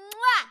 Bats.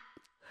 Mwah!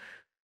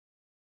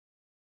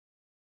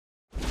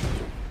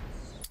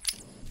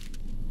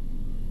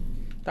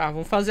 Tá,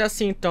 vamos fazer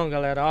assim então,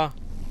 galera, ó.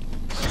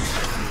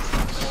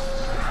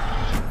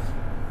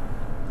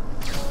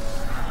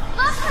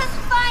 Look who's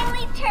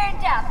finally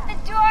turned up, the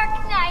Dark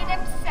Knight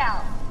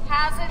himself.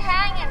 How's it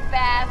hanging,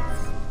 Babs?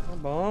 Tá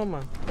bom,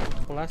 mano.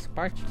 Vou pular essa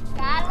parte.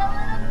 Got a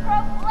little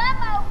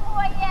problemo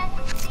for you.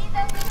 See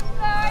those two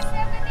guards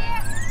over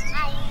there?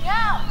 I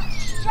know.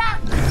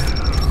 Shocking.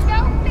 No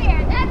fear.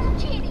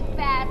 That's cheating,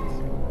 Babs.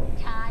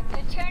 Time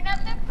to turn up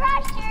the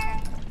pressure.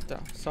 Tá,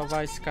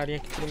 salvar esse carinha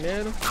aqui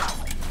primeiro.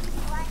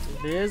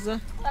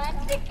 Beleza.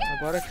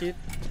 Agora aqui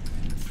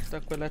tá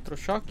com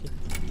eletrochoque?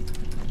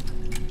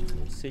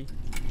 Não sei.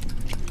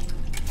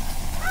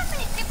 How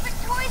many different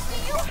toys do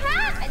you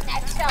have in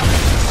that cell?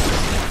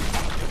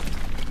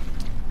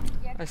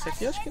 Ah, esse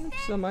aqui acho que não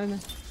precisa mais, né?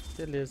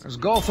 Beleza. As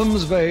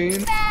Gotham's vein.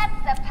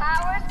 The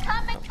power's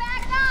coming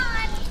back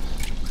on.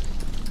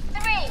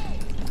 3,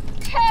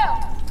 2,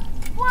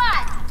 1.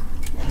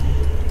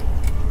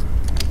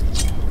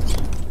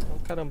 Oh,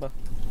 caramba.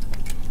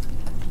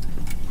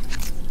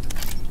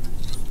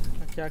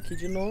 Aqui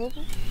de novo.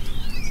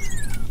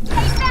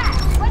 Hey Matt,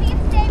 what do you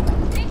say we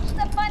ditch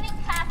the funny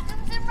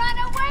costumes and run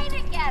away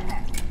together?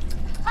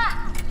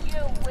 Ha!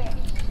 You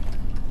wish.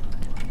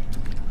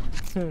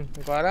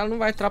 Agora ela não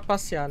vai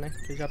trapacear, né?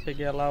 Porque eu já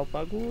peguei lá o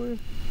bagulho.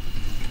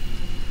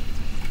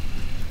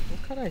 Oh,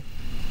 caralho.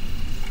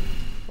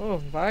 Oh,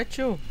 vai,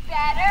 tio.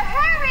 Better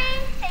hurry.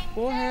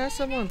 Porra é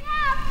essa, mano?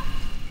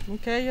 Não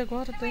quer ir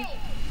agora, tem. 3,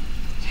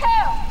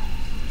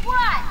 2,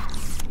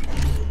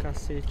 1.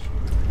 Cacete.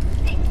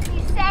 60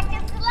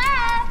 seconds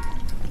left.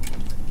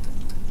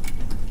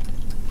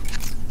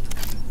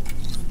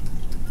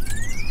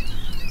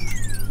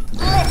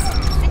 Listen,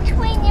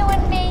 between you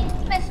and me,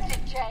 Mr.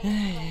 J is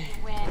going to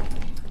win.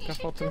 Tá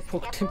faltando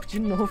pouco tempo de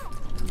novo.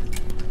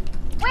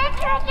 Where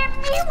can I get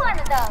me one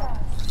of those?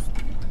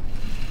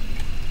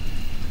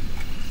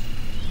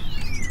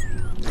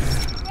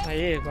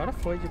 Aí, agora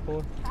foi de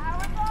boa.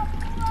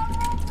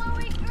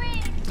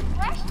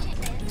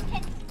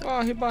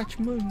 Corre,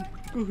 Batman.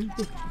 Corre,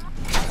 Batman.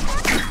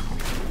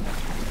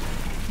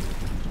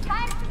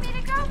 Time for me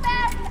to go,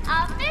 Beth.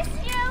 I'll miss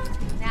you.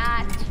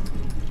 Not.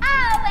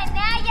 Oh, and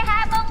now you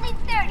have only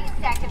 30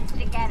 seconds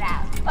to get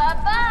out.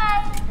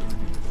 Bye-bye.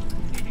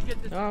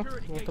 Ah,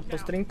 volta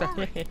pros 30.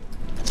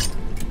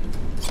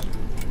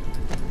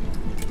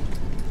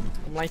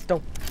 Vamos lá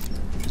então.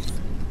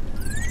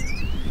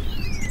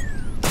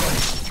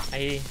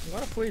 Aí,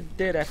 agora foi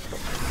direto.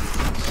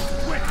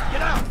 Quick,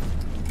 get out!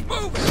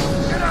 Move it!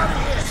 Get out of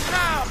here!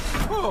 Now!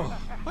 Oh,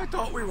 I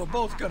thought we were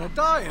both gonna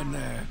die in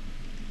there.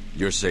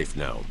 You're safe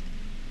now.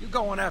 You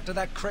going after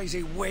that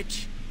crazy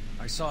witch?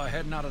 I saw her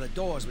heading out of the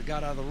door as we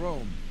got out of the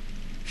room.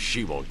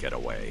 She won't get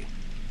away.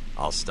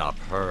 I'll stop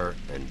her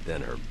and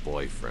then her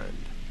boyfriend.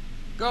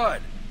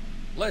 Good.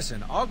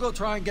 Listen, I'll go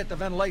try and get the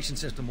ventilation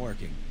system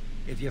working.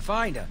 If you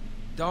find her,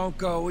 don't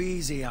go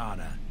easy on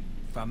her.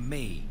 From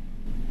me.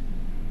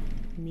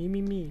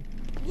 Me.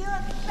 You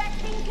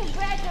expecting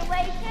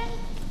congratulations?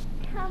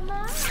 Come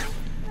on,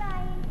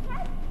 flying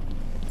cat.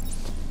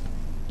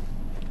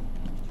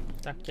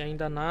 Aqui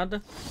ainda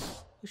nada.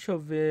 Deixa eu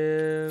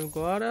ver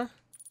agora.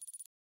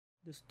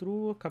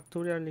 Destrua,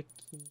 capture a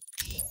Arlequina.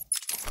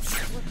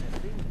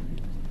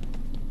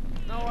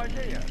 No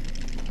idea.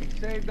 He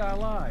saved our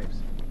lives.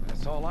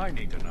 That's all I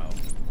need to know.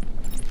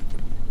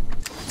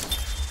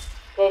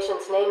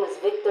 Patient's name is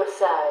Victor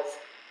Saz.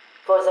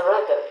 For the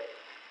record,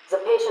 the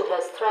patient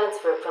has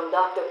transferred from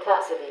Dr.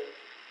 Cassidy,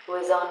 who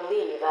is on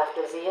leave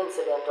after the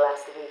incident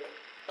last week.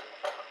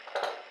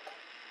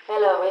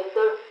 Hello,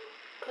 Victor.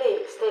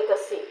 Please, take a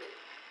seat.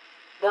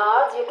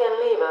 Guards, you can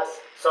leave us.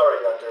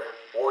 Sorry, Doctor.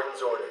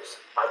 Warden's orders.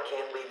 I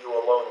can't leave you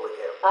alone with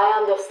him. I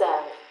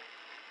understand.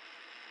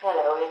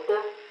 Hello,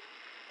 Victor.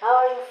 How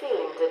are you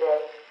feeling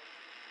today?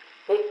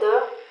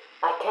 Victor,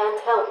 I can't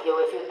help you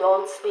if you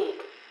don't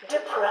speak.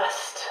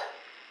 Depressed.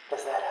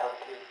 Does that help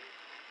you?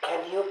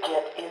 Can you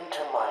get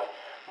into my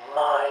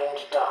mind,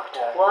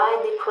 Doctor?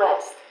 Why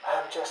depressed?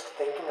 I'm just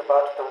thinking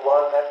about the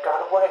one that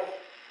got away.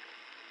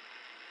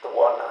 The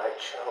one I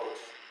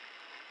chose.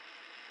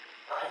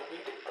 I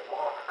needed the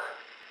mark.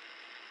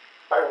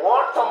 I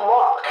want the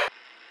mark!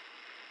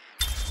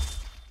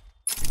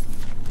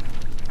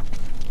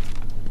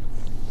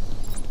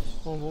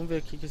 Bom, vamos ver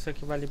o que isso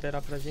aqui vai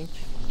liberar pra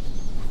gente.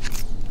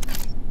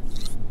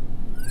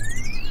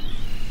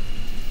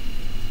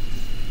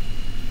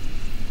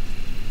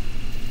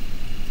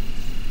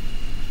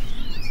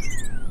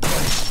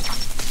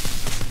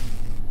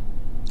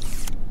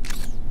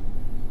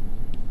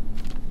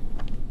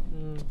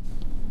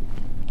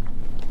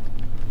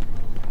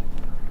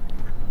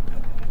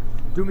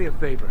 Do me a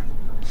favor.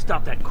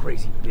 Stop that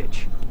crazy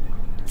bitch.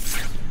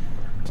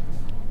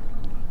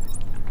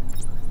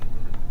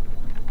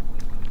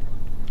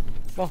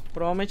 Bom,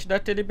 provavelmente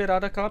deve ter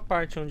liberado aquela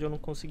parte onde eu não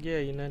consegui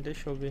ir, né?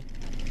 Deixa eu ver.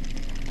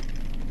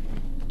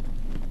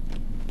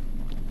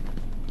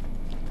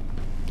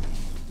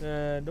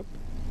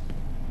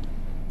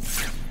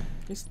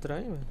 Que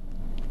estranho, velho.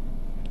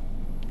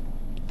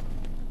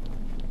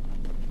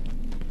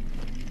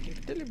 Tem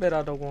que ter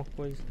liberado alguma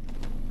coisa.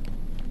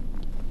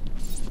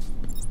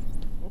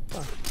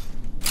 Opa.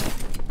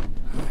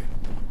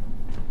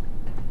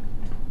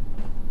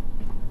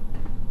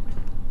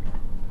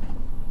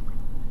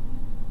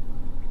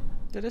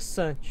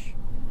 Interessante.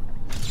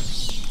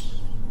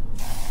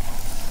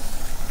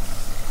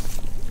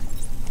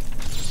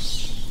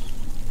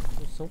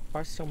 Função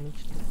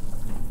parcialmente.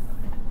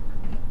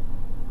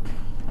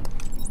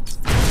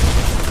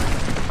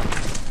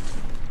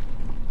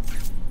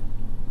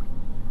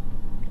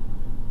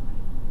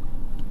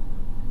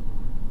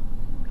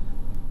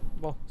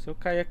 Bom, se eu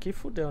cair aqui,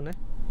 fudeu, né?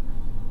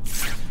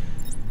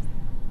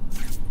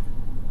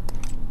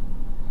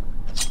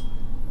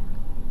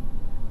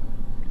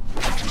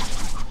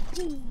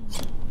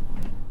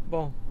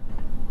 Bom,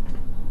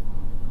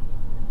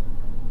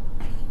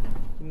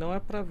 não é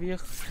pra vir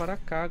para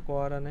cá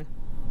agora, né?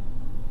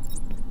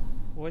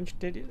 Ou a gente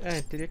teria,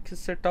 teria que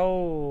acertar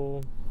o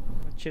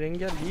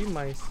tirengue ali,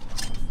 mas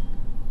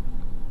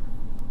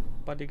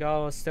para ligar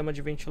o sistema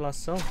de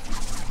ventilação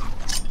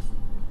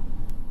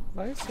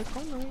vai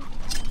acertar não.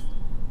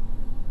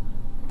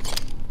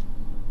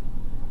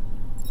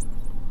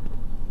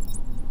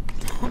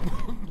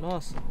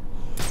 Nossa.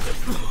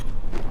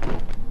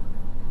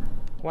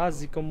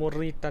 Quase que eu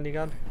morri, tá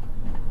ligado?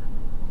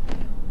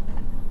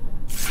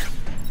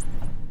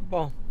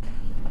 Bom,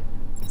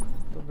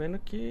 tô vendo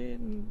que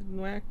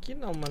não é aqui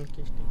não, mano, que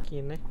a gente tem que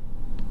ir, né?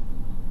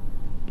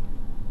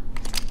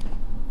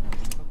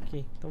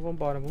 Ok, então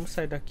vambora, vamos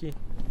sair daqui.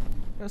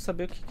 Quero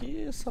saber o que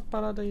é essa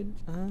parada aí.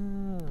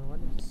 Ah,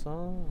 olha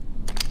só.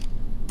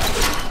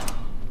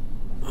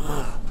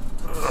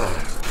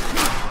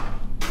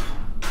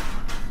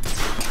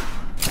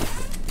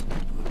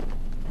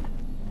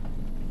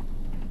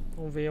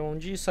 Vamos ver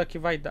onde isso aqui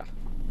vai dar.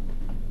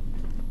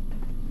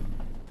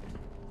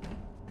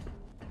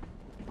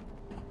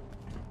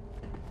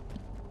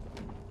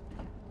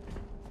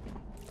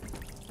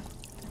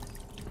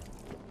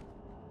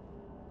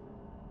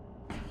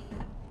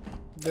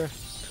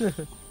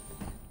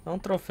 É um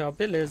troféu,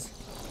 beleza.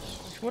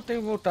 Acho que vou ter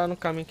que voltar no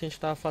caminho que a gente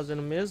tava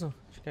fazendo mesmo.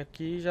 Acho que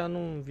aqui já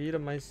não vira,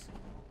 mas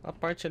a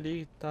parte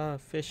ali tá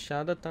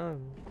fechada, tá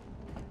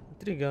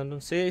intrigando.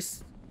 Não sei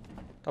se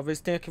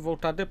talvez tenha que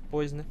voltar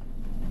depois, né?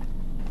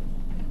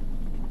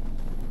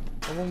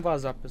 Então vamos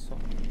vazar, pessoal.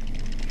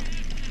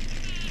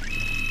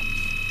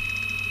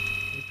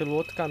 De pelo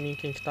outro caminho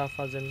que a gente tava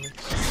fazendo, né?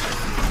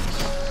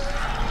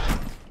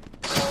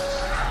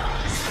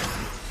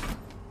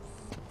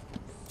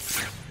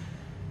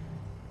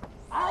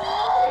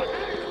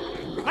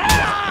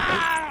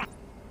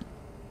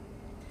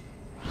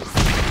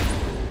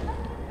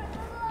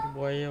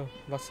 Boa aí, ó,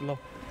 vacilão.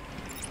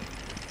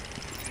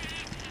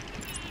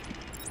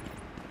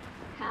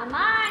 Come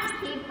on,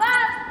 keep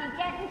up. You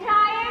getting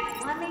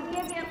tired? Let me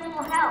give you a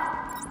little help.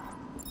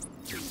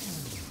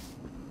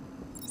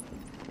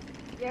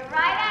 You're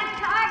right on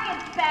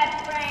target,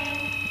 fat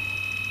brain.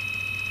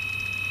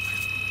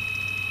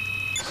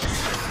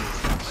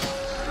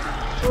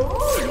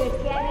 Ooh,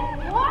 you're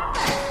getting warmer.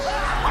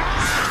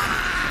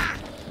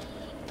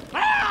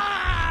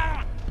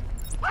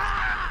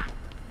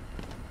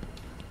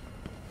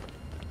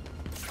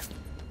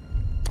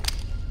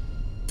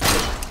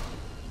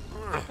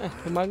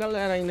 Tem uma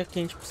galera ainda que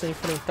a gente precisa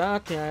enfrentar.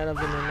 Tem a Era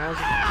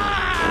Venenosa.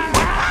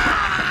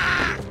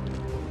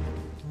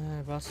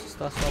 Vai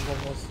assustar sua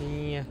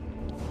vovozinha.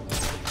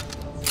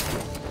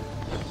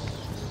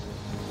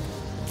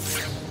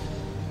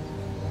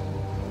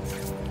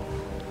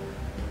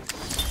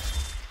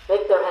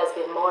 Victor has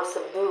been more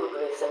subdued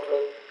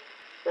recently.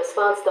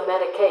 Response to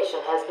medication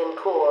has been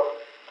poor.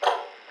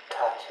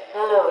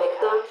 Hello,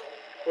 Victor.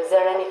 Is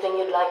there anything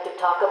you'd like to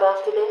talk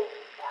about today?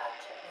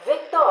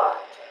 Victor!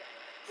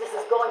 This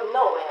is going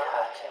nowhere.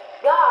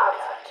 Guards!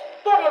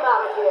 Get him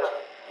out of here!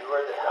 You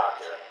heard the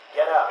doctor.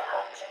 Get out.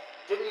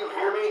 Didn't you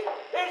hear me?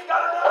 He's got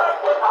a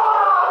knife!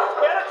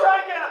 Oh! Get a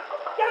trike in him!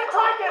 Get a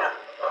trike in him!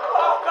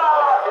 Oh,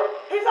 God!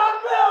 He's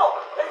on Bill!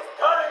 He's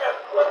cutting him!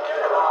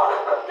 Get him off!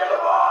 Get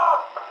him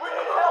off! We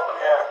need help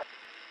here!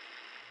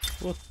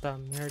 Puta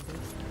merda.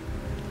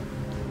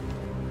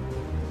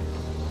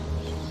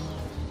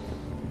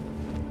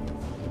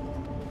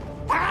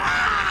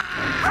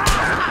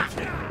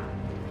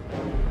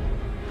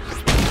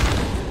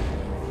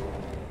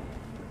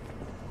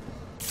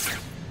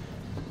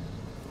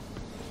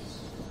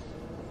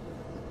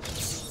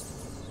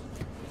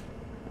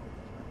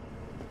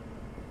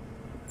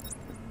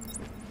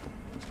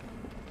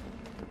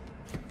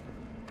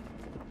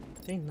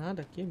 Tem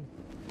nada aqui, meu.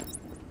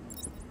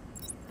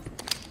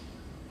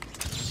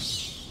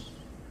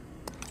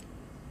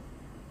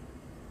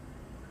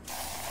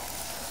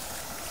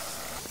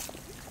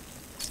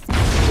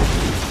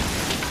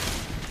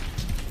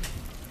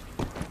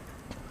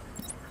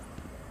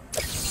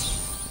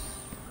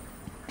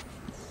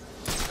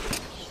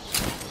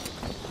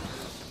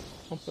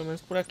 Bom, pelo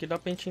menos por aqui dá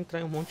pra gente entrar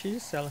em um monte de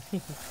cela.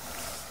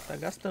 Tá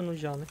gastando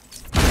já, né?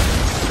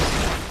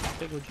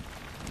 Pegou de...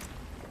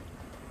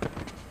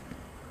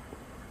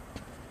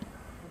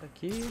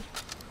 Aqui.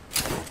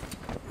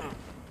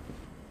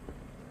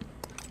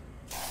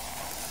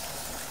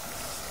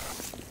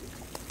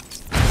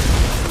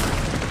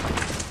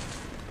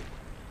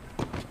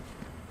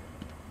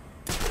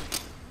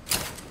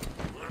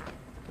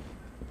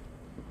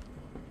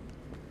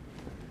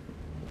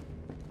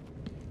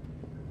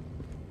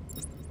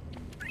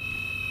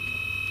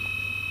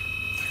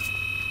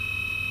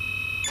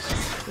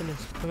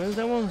 Beleza, pelo menos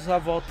demos a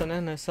volta,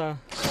 né, nessa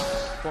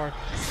porta.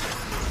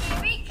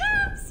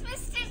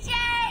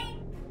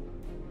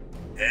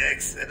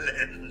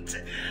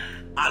 Excellent.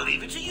 I'll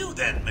leave it to you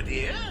then, my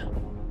dear.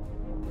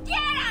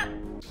 Get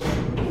him!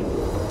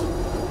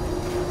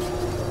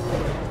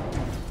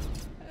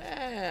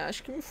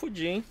 Acho que me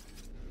fudi, hein?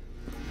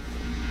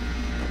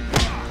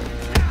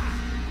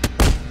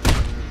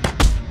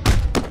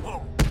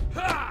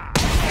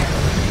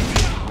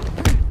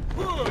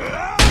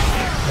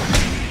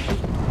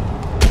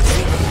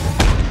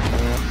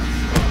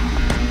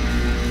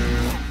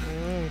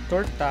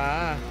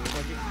 Entortar.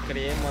 Pode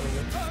crer, mano.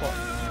 Muito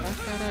foda. Ah,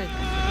 caralho.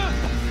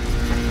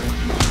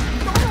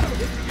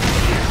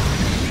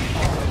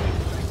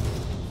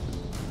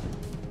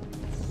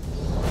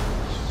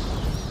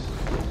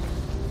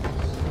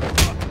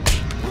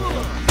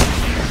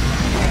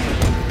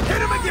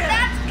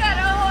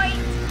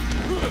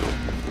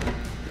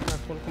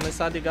 Quando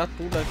começar a ligar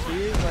tudo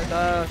aqui, vai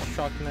dar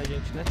choque na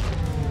gente, né?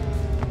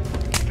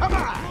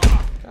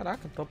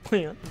 Caraca, tô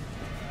apanhando.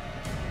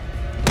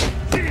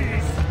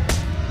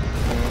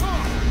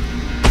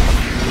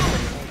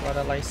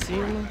 Agora lá em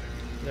cima,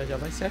 já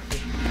vai ser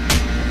aqui.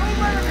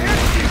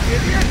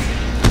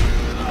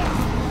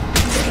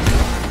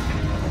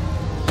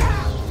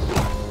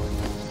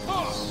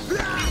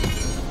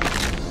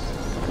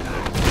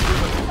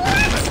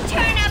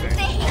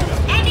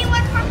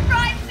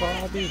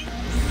 Sobe.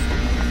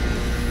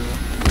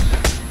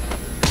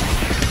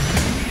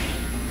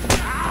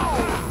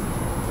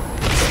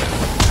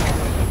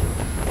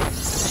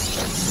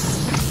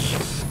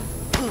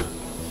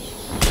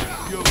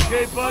 You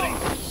okay, buddy?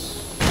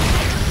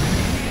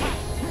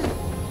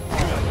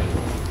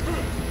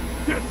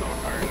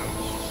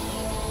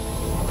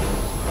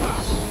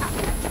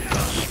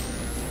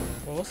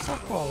 Ô,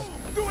 sacola.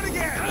 Do it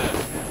again.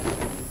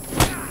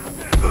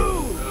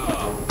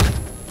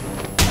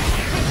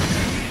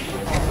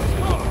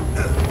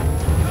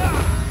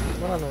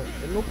 Mano,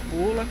 ele não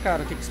pula,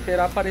 cara. Tem que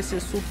esperar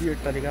aparecer subir,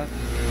 tá ligado?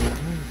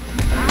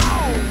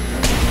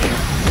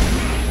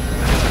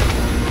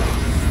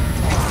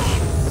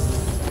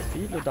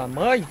 Filho da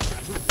mãe.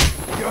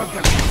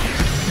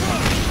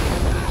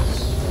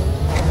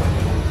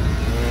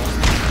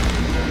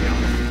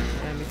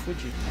 É, me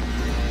fudi.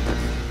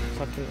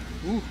 Só que...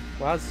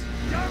 quase.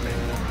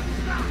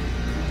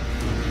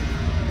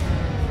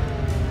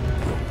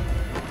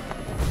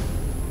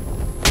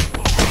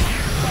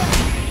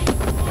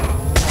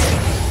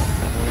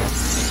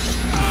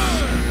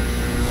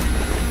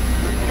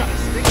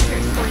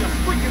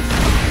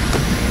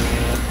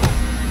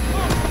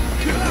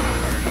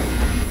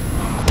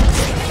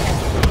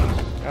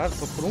 Cara,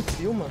 tô por um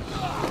fio, mano.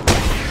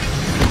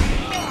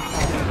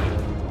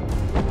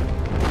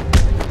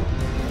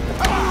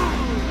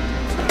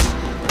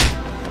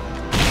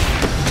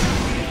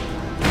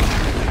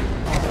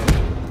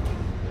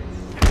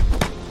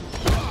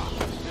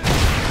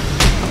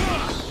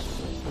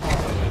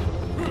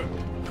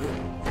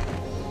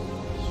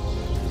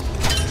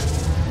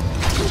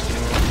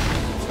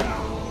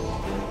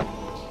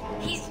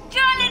 He's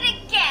done it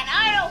again.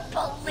 I don't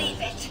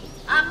believe it.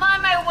 I'm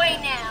on my way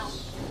now.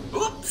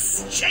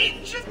 Oops,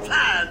 change of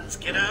plans,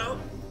 kiddo.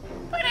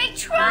 But I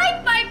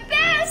tried my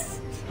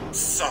best.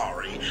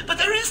 Sorry, but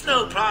there is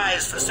no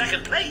prize for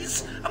second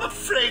place. I'm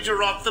afraid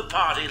you're off the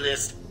party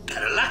list.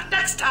 Better luck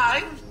next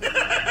time.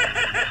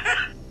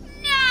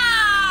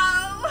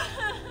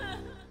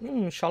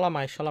 No! Chola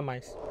mais, chola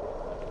mais.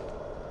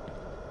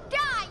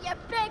 Die, you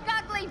big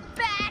ugly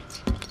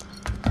bat!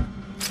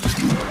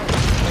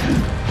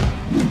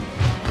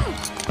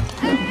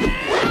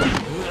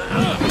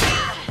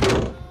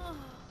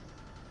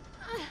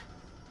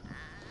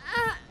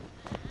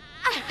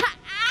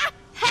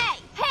 Hey,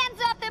 hands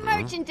off the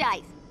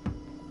merchandise.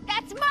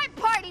 That's my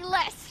party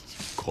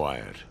list.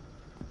 Quiet.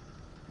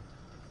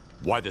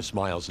 Why the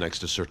smiles next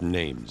to certain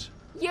names?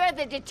 You're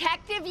the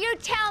detective, you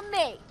tell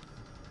me.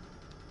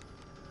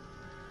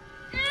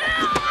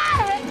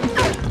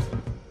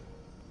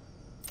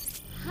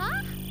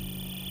 Huh?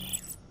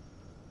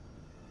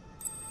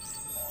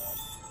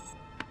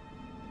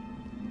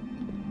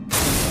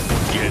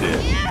 Get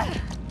it.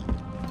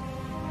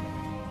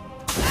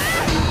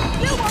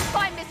 You won't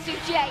find Mr.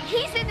 J.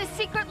 He's in the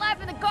secret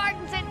lab in the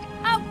gardens and...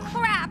 oh,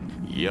 crap!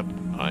 Yep,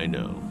 I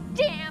know.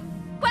 Damn.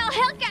 Well,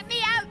 he'll get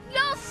me out.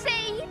 You'll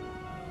see.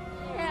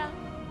 Yeah.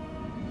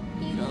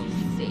 You'll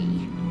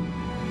see.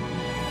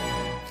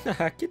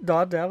 Que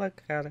dó dela,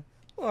 cara.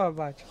 Pô,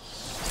 bate.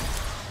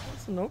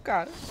 Isso não,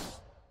 cara.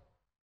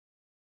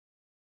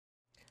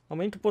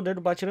 Aumenta o poder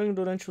do batirangue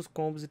durante os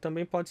combos e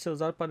também pode ser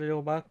usado para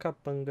derrubar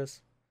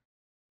capangas.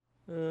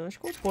 Acho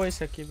que eu vou pôr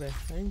esse aqui, velho.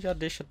 A gente já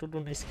deixa tudo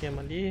no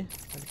esquema ali.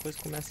 Aí depois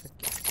começa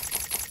aqui.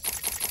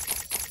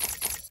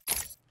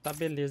 Tá,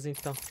 beleza,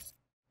 então.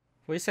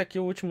 Foi esse aqui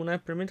o último, né?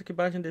 Permita que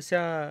Batman descer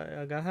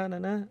a garrana,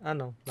 né? Ah,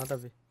 não. Nada a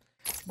ver.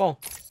 Bom,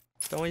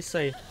 então é isso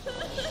aí.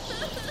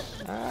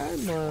 Ai,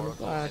 mano.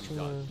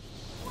 Batman.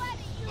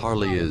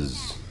 Harley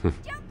is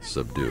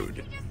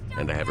subdued,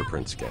 and I have her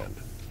print scanned.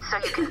 So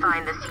you can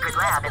find the secret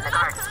lab in the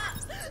gardens.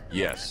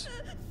 Yes.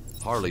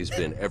 Harley's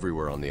been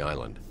everywhere on the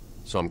island,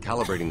 so I'm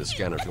calibrating the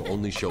scanner to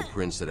only show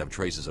prints that have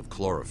traces of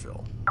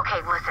chlorophyll.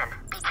 Okay, listen.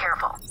 Be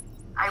careful.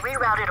 I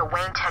rerouted a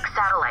Wayne Tech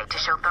satellite to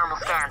show thermal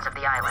scans of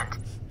the island.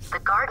 The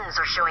gardens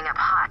are showing up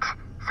hot.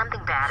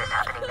 Something bad is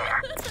happening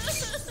there.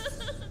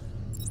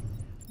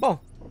 Bom,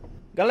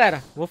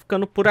 galera, vou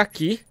ficando por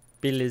aqui,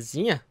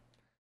 belezinha?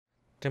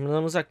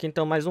 Terminamos aqui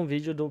então mais um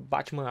vídeo do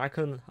Batman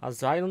Arkham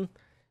Asylum.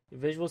 E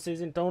vejo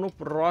vocês então no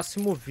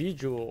próximo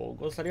vídeo. Eu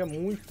gostaria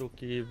muito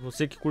que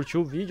você que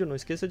curtiu o vídeo, não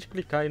esqueça de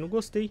clicar aí no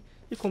gostei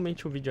e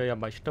comente o vídeo aí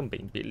abaixo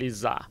também,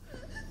 beleza?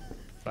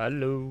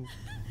 Falou!